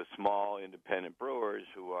the small independent brewers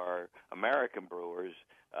who are American brewers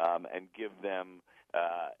and give them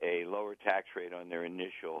a lower tax rate on their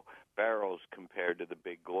initial barrels compared to the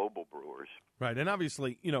big global brewers. Right, and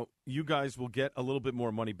obviously, you guys will get a little bit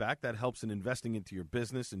more money back. That helps in investing into your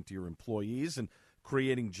business, into your employees, and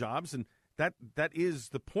creating jobs, and that is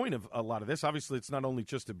the point of a lot of this. Obviously, it's not only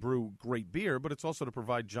just to brew great beer, but it's also to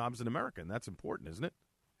provide jobs in America, and that's important, isn't it?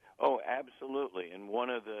 Oh, absolutely. And one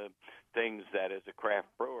of the things that as a craft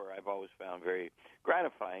brewer I've always found very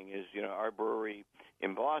gratifying is, our brewery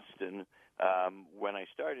in Boston, when I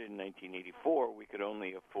started in 1984, we could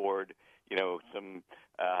only afford, some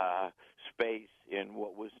space in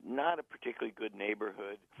what was not a particularly good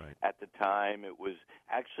neighborhood at the time. It was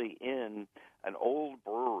actually in an old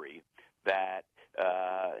brewery that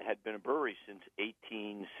had been a brewery since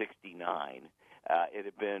 1869. It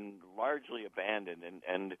had been largely abandoned,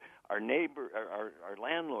 And our neighbor, our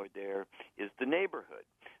landlord there is the neighborhood.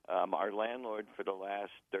 Our landlord for the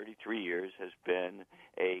last 33 years has been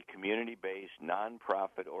a community-based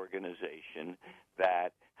nonprofit organization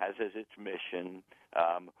that has as its mission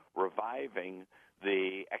reviving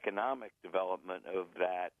the economic development of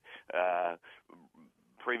that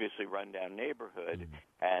previously run-down neighborhood,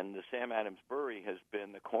 and the Sam Adams Brewery has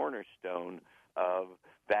been the cornerstone of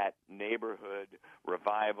that neighborhood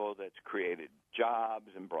revival that's created jobs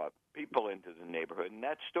and brought people into the neighborhood. And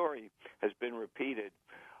that story has been repeated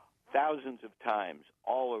thousands of times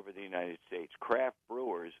all over the United States. Craft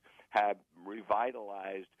brewers have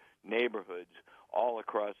revitalized neighborhoods all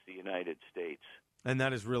across the United States. And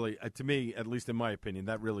that is really, to me, at least in my opinion,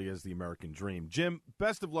 that really is the American dream. Jim,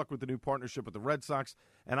 best of luck with the new partnership with the Red Sox.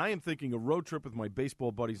 And I am thinking a road trip with my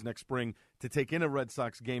baseball buddies next spring to take in a Red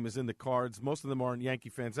Sox game is in the cards. Most of them aren't Yankee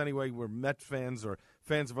fans anyway. We're Mets fans or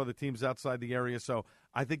fans of other teams outside the area. So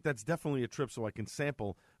I think that's definitely a trip so I can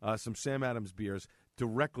sample some Sam Adams beers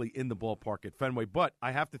directly in the ballpark at Fenway. But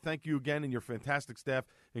I have to thank you again and your fantastic staff,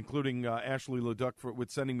 including Ashley Leduc,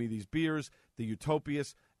 with sending me these beers, the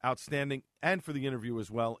Utopias. Outstanding, and for the interview as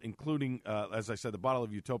well, including, as I said, the bottle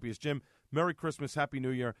of Utopias. Jim, Merry Christmas, Happy New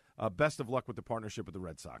Year. Best of luck with the partnership with the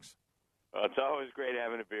Red Sox. Well, it's always great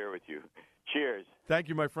having a beer with you. Cheers. Thank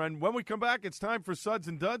you, my friend. When we come back, it's time for Suds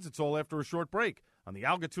and Duds. It's all after a short break on the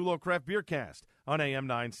Al Gattullo Craft Beer Cast on AM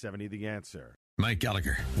 970 The Answer. Mike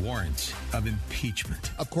Gallagher warns of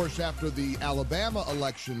impeachment. Of course, after the Alabama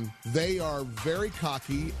election, they are very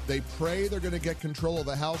cocky. They pray they're going to get control of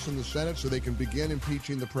the House and the Senate so they can begin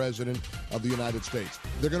impeaching the President of the United States.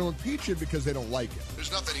 They're going to impeach him because they don't like it.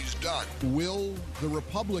 There's nothing he's done. Will the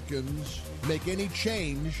Republicans make any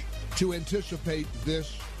change to anticipate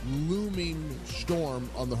this looming storm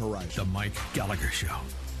on the horizon? The Mike Gallagher Show.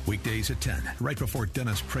 Weekdays at 10, right before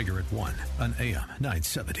Dennis Prager at 1 on AM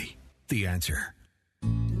 970. The Answer.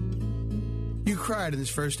 You cried on this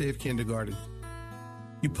first day of kindergarten.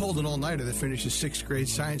 You pulled an all-nighter to finish a 6th grade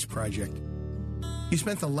science project. You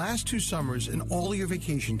spent the last 2 summers and all of your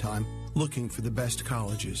vacation time looking for the best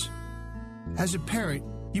colleges. As a parent,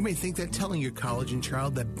 you may think that telling your college and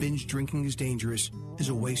child that binge drinking is dangerous is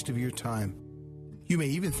a waste of your time. You may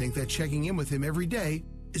even think that checking in with him every day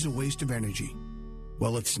is a waste of energy.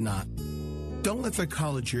 Well, it's not. Don't let their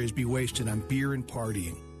college years be wasted on beer and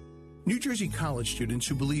partying. New Jersey college students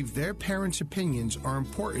who believe their parents' opinions are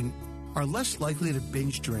important are less likely to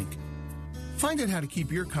binge drink. Find out how to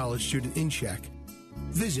keep your college student in check.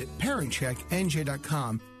 Visit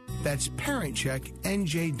ParentCheckNJ.com. That's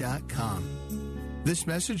ParentCheckNJ.com. This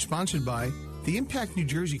message sponsored by the Impact New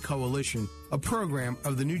Jersey Coalition, a program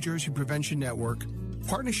of the New Jersey Prevention Network,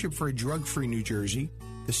 Partnership for a Drug-Free New Jersey,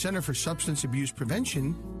 the Center for Substance Abuse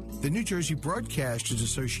Prevention, the New Jersey Broadcasters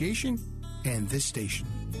Association, and this station.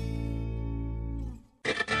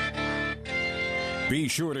 Be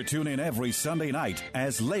sure to tune in every Sunday night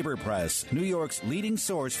as Labor Press, New York's leading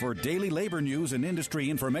source for daily labor news and industry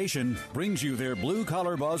information, brings you their Blue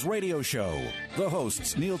Collar Buzz radio show. The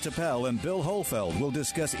hosts, Neil Tappel and Bill Holfeld, will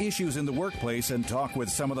discuss issues in the workplace and talk with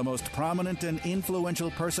some of the most prominent and influential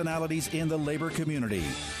personalities in the labor community.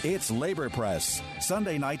 It's Labor Press,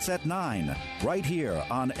 Sunday nights at 9, right here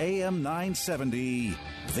on AM 970,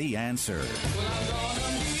 The Answer.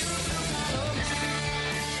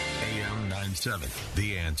 AM 970,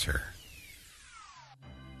 The Answer.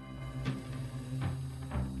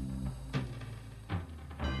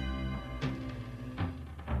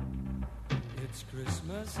 It's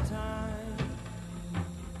Christmas time.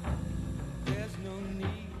 There's no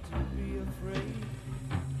need to be afraid.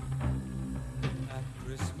 At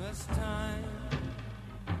Christmas time,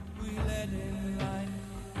 we let in light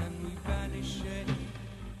and we banish shade.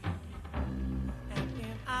 And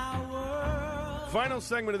in our world, Final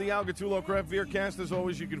segment of the Al Gattullo Craft Beer Cast. As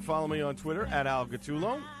always, you can follow me on Twitter at Al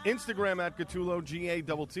Gattullo, Instagram at Gattullo,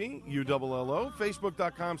 GATTULLO,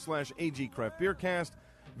 Facebook.com/AG Craft Beer Cast,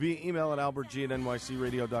 via email at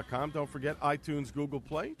albertg@nycradio.com. Don't forget iTunes, Google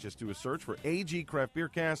Play. Just do a search for AG Craft Beer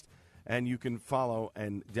Cast, and you can follow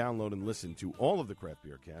and download and listen to all of the Craft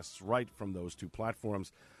Beer Casts right from those 2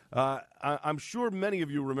 platforms. I'm sure many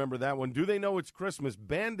of you remember that one. Do They Know It's Christmas?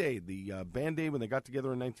 Band-Aid. The Band-Aid, when they got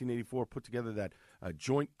together in 1984, put together that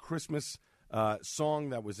joint Christmas song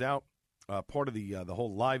that was out, part of the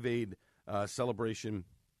whole Live Aid celebration.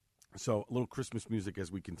 So a little Christmas music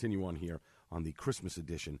as we continue on here on the Christmas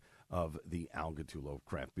edition of the Al Gattullo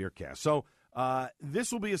Craft Beer Cast. So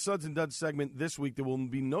this will be a Suds and Duds segment this week. There will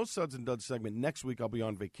be no Suds and Duds segment next week. I'll be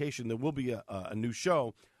on vacation. There will be a new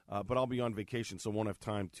show. But I'll be on vacation, so won't have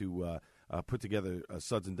time to put together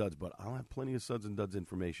Suds and Duds. But I'll have plenty of Suds and Duds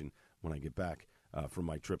information when I get back from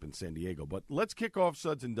my trip in San Diego. But let's kick off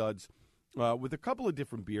Suds and Duds with a couple of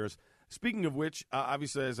different beers. Speaking of which,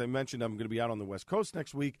 obviously, as I mentioned, I'm going to be out on the West Coast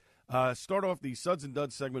next week. Start off the Suds and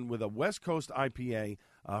Duds segment with a West Coast IPA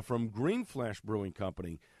from Green Flash Brewing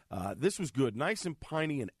Company. This was good. Nice and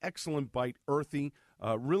piney, an excellent bite, earthy.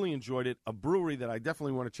 Really enjoyed it. A brewery that I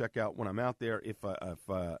definitely want to check out when I'm out there if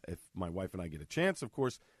my wife and I get a chance. Of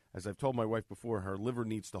course, as I've told my wife before, her liver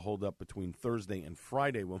needs to hold up between Thursday and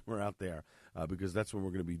Friday when we're out there because that's when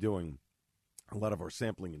we're going to be doing a lot of our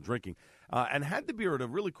sampling and drinking. And had the beer at a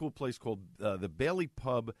really cool place called the Bailey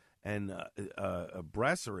Pub and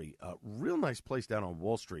Brasserie. Real nice place down on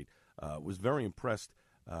Wall Street. Was very impressed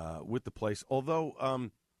with the place, although a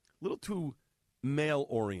little too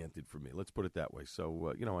male-oriented for me. Let's put it that way.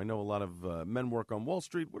 So, I know a lot of men work on Wall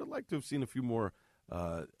Street. Would have liked to have seen a few more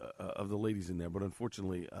of the ladies in there, but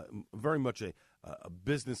unfortunately, very much a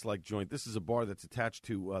business-like joint. This is a bar that's attached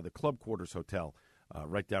to the Club Quarters Hotel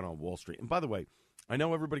right down on Wall Street. And by the way, I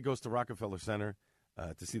know everybody goes to Rockefeller Center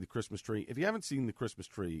to see the Christmas tree. If you haven't seen the Christmas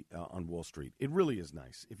tree on Wall Street, it really is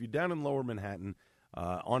nice. If you're down in Lower Manhattan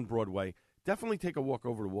on Broadway, definitely take a walk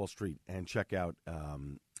over to Wall Street and check out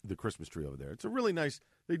the Christmas tree over there. It's a really nice.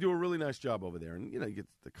 They do a really nice job over there, and you get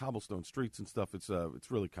the cobblestone streets and stuff. It's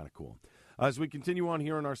really kind of cool. As we continue on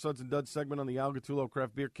here in our Suds and Duds segment on the Al Gattullo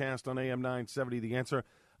Craft Beer Cast on AM 970, The Answer.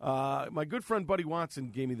 My good friend Buddy Watson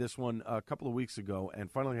gave me this one a couple of weeks ago, and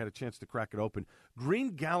finally had a chance to crack it open.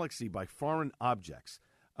 Green Galaxy by Foreign Objects.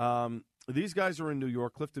 These guys are in New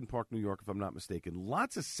York, Clifton Park, New York, if I'm not mistaken.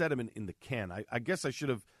 Lots of sediment in the can. I guess I should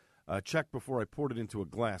have checked before I poured it into a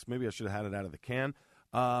glass. Maybe I should have had it out of the can.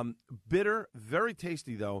 Bitter, very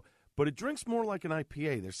tasty, though, but it drinks more like an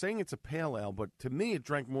IPA. They're saying it's a pale ale, but to me it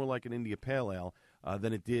drank more like an India Pale Ale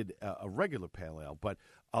than it did a regular pale ale. But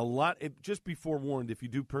just be forewarned, if you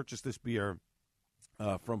do purchase this beer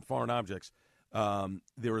from Foreign Objects,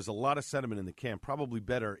 there is a lot of sediment in the can. Probably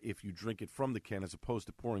better if you drink it from the can as opposed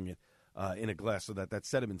to pouring it in a glass so that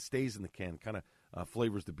sediment stays in the can, kind of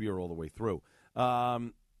flavors the beer all the way through.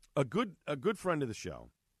 A good friend of the show.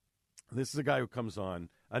 This is a guy who comes on,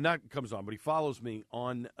 but he follows me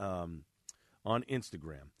on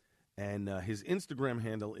Instagram. And his Instagram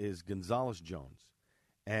handle is Gonzalez Jones.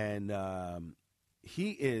 And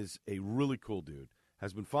he is a really cool dude,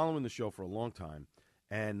 has been following the show for a long time,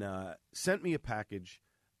 and sent me a package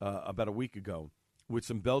about a week ago with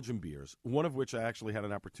some Belgian beers, one of which I actually had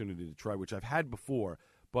an opportunity to try, which I've had before.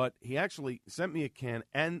 But he actually sent me a can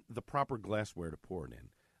and the proper glassware to pour it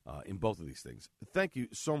in both of these things. Thank you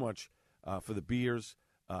so much for the beers,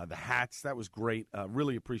 the hats. That was great.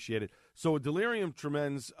 Really appreciate it. So Delirium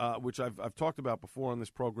Tremens, which I've talked about before on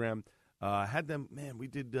this program, had them. Man, we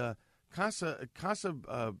did Casa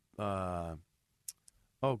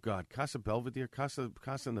Belvedere,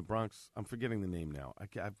 Casa in the Bronx. I'm forgetting the name now. I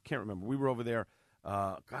can't remember. We were over there,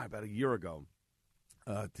 about a year ago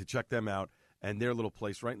to check them out and their little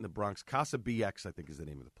place right in the Bronx. Casa BX, I think, is the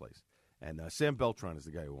name of the place. And Sam Beltran is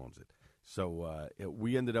the guy who owns it. So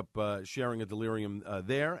we ended up sharing a Delirium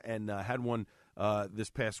there and had one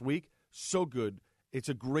this past week. So good. It's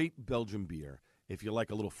a great Belgian beer. If you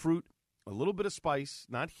like a little fruit, a little bit of spice,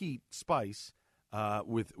 not heat, spice,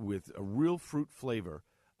 with a real fruit flavor,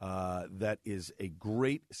 that is a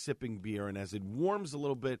great sipping beer. And as it warms a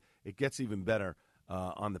little bit, it gets even better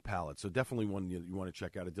on the palate. So definitely one you want to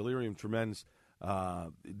check out. A Delirium Tremens.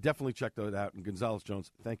 Definitely check that out. And Gonzalez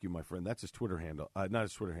Jones, thank you, my friend. That's his Twitter handle. Not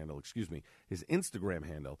his Twitter handle, excuse me. His Instagram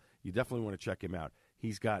handle. You definitely want to check him out.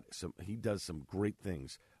 He does some great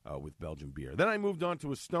things with Belgian beer. Then I moved on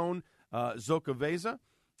to a Stone Zokaveza.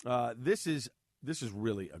 This is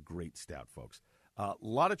really a great stout, folks. A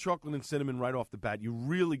lot of chocolate and cinnamon right off the bat. You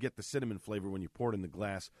really get the cinnamon flavor when you pour it in the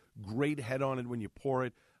glass. Great head on it when you pour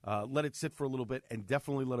it. Let it sit for a little bit and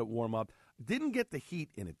definitely let it warm up. Didn't get the heat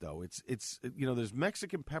in it, though. It's there's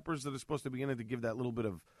Mexican peppers that are supposed to be in it to give that little bit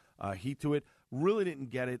of heat to it. Really didn't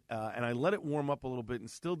get it, and I let it warm up a little bit and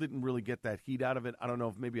still didn't really get that heat out of it. I don't know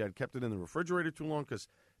if maybe I'd kept it in the refrigerator too long because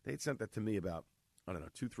they'd sent that to me about,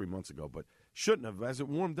 2-3 months ago, but shouldn't have. As it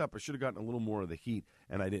warmed up, I should have gotten a little more of the heat,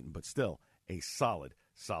 and I didn't. But still, a solid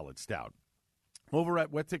stout. Over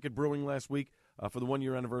at Wet Ticket Brewing last week for the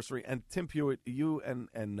 1-year anniversary, and Tim Pewitt, you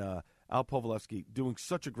and Al Povalevsky doing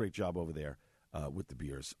such a great job over there with the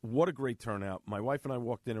beers. What a great turnout. My wife and I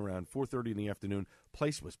walked in around 4:30 in the afternoon.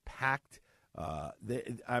 Place was packed. I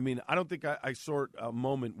don't think I saw a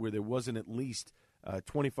moment where there wasn't at least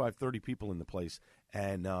 25, 30 people in the place.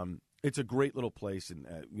 And it's a great little place. And,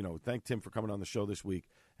 thank Tim for coming on the show this week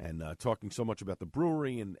and talking so much about the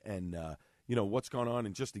brewery and what's gone on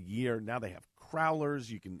in just a year. Now they have crowlers.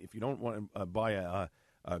 You can, if you don't want to buy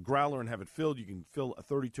growler and have it filled. You can fill a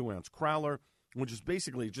 32-ounce growler, which is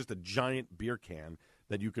basically just a giant beer can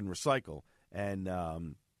that you can recycle. And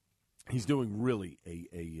he's doing really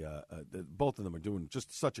both of them are doing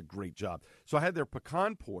just such a great job. So I had their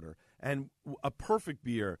pecan porter, and a perfect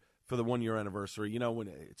beer for the 1-year anniversary. You know, when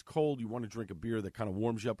it's cold, you want to drink a beer that kind of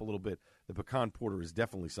warms you up a little bit. The pecan porter is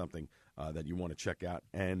definitely something that you want to check out.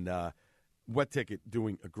 And Wet Ticket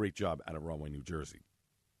doing a great job out of Rahway, New Jersey.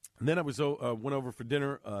 And then I went over for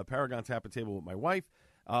dinner, Paragon Tap and Table with my wife.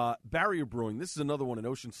 Barrier Brewing, this is another one in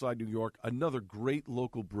Oceanside, New York, another great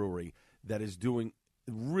local brewery that is doing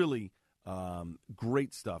really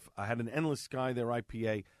great stuff. I had an Endless Sky, their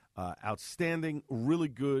IPA, outstanding, really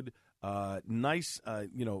good, nice,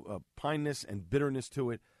 pineness and bitterness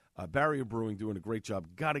to it. Barrier Brewing doing a great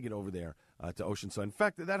job. Got to get over there to Oceanside. In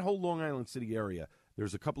fact, that whole Long Island City area,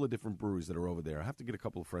 there's a couple of different breweries that are over there. I have to get a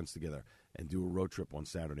couple of friends together and do a road trip on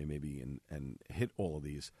Saturday maybe and hit all of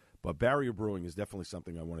these. But Barrier Brewing is definitely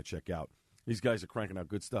something I want to check out. These guys are cranking out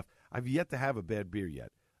good stuff. I've yet to have a bad beer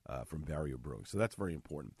yet from Barrier Brewing, so that's very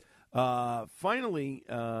important. Finally,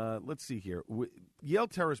 let's see here. Yale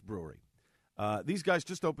Terrace Brewery. These guys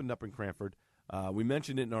just opened up in Cranford. We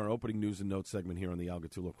mentioned it in our opening news and notes segment here on the Al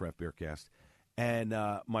Gattullo Craft Beer Cast. And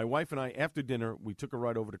my wife and I, after dinner, we took a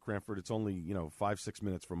ride over to Cranford. It's only 5-6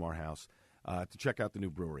 minutes from our house to check out the new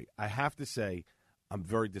brewery. I have to say, I'm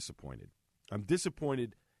very disappointed. I'm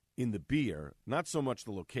disappointed in the beer, not so much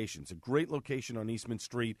the location. It's a great location on Eastman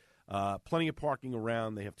Street. Plenty of parking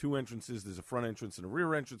around. They have 2 entrances. There's a front entrance and a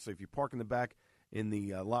rear entrance. So if you park in the back in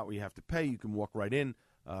the lot where you have to pay, you can walk right in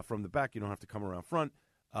from the back. You don't have to come around front.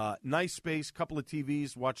 Nice space, couple of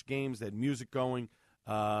TVs, watch games. They had music going.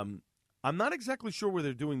 I'm not exactly sure where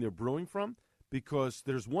they're doing their brewing from because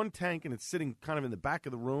there's one tank and it's sitting kind of in the back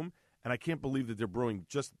of the room, and I can't believe that they're brewing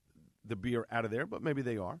just the beer out of there, but maybe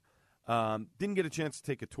they are. Didn't get a chance to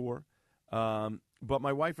take a tour, but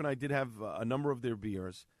my wife and I did have a number of their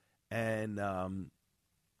beers, and I'm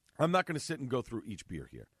not going to sit and go through each beer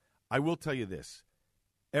here. I will tell you this.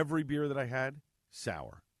 Every beer that I had,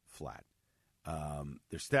 sour, flat.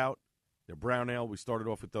 They're stout, they're brown ale. We started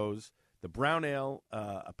off with those. The brown ale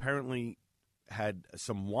apparently had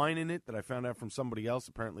some wine in it that I found out from somebody else.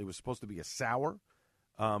 Apparently it was supposed to be a sour,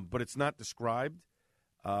 but it's not described.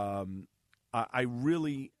 I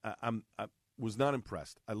was not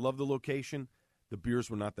impressed. I love the location. The beers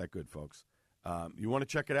were not that good, folks. You want to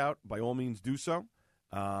check it out, by all means do so.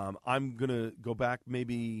 I'm going to go back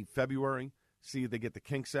maybe February, see if they get the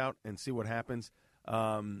kinks out, and see what happens.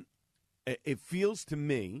 It feels to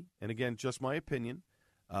me, and again, just my opinion,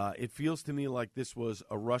 it feels to me like this was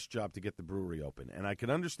a rush job to get the brewery open. And I can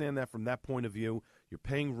understand that from that point of view. You're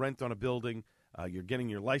paying rent on a building. You're getting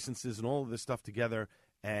your licenses and all of this stuff together,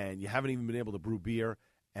 and you haven't even been able to brew beer.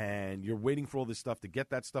 And you're waiting for all this stuff to get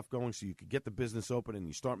that stuff going so you could get the business open and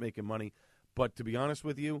you start making money. But to be honest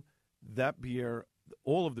with you, that beer,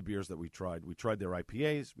 all of the beers that we tried their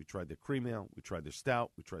IPAs, we tried their cream ale, we tried their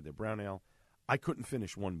stout, we tried their brown ale. I couldn't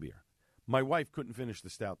finish one beer. My wife couldn't finish the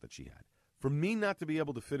stout that she had. For me not to be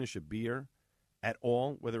able to finish a beer at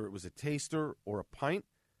all, whether it was a taster or a pint,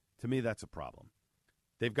 to me that's a problem.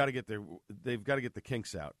 They've got to get the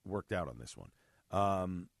kinks worked out on this one.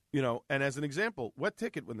 And as an example, Wet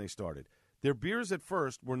Ticket when they started, their beers at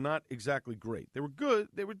first were not exactly great. They were good,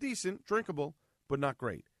 they were decent, drinkable, but not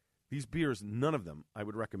great. These beers, none of them I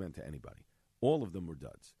would recommend to anybody. All of them were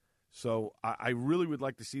duds. So I really would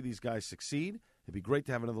like to see these guys succeed. It'd be great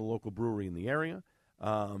to have another local brewery in the area.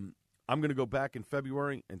 I'm going to go back in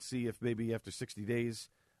February and see if maybe after 60 days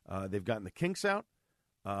they've gotten the kinks out.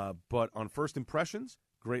 But on first impressions,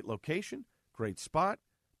 great location, great spot.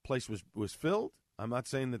 Place was filled. I'm not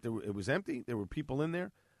saying that it was empty. There were people in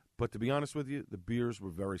there. But to be honest with you, the beers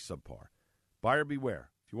were very subpar. Buyer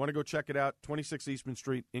beware. If you want to go check it out, 26 Eastman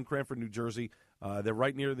Street in Cranford, New Jersey. They're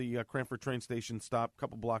right near the Cranford train station stop, a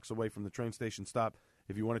couple blocks away from the train station stop.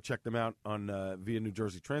 If you want to check them out on via New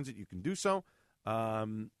Jersey Transit, you can do so.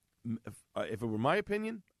 If it were my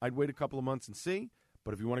opinion, I'd wait a couple of months and see.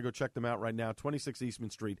 But if you want to go check them out right now, 26 Eastman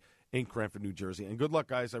Street in Cranford, New Jersey. And good luck,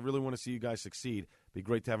 guys. I really want to see you guys succeed. It'd be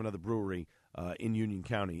great to have another brewery in Union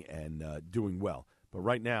County and doing well. But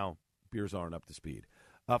right now, beers aren't up to speed.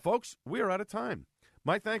 Folks, we are out of time.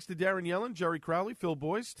 My thanks to Darren Yellen, Jerry Crowley, Phil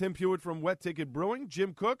Boyce, Tim Hewitt from Wet Ticket Brewing,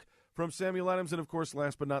 Jim Cook from Samuel Adams, and, of course,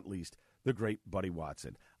 last but not least, the great Buddy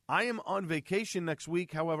Watson. I am on vacation next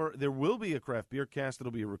week. However, there will be a Craft Beer Cast.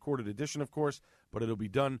 It'll be a recorded edition, of course, but it'll be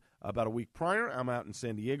done about a week prior. I'm out in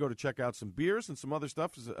San Diego to check out some beers and some other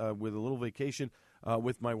stuff with a little vacation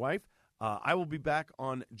with my wife. I will be back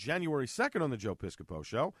on January 2nd on the Joe Piscopo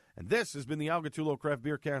Show. And this has been the Al Gattullo Craft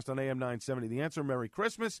Beer Cast on AM 970. The Answer. Merry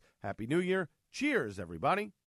Christmas. Happy New Year. Cheers, everybody.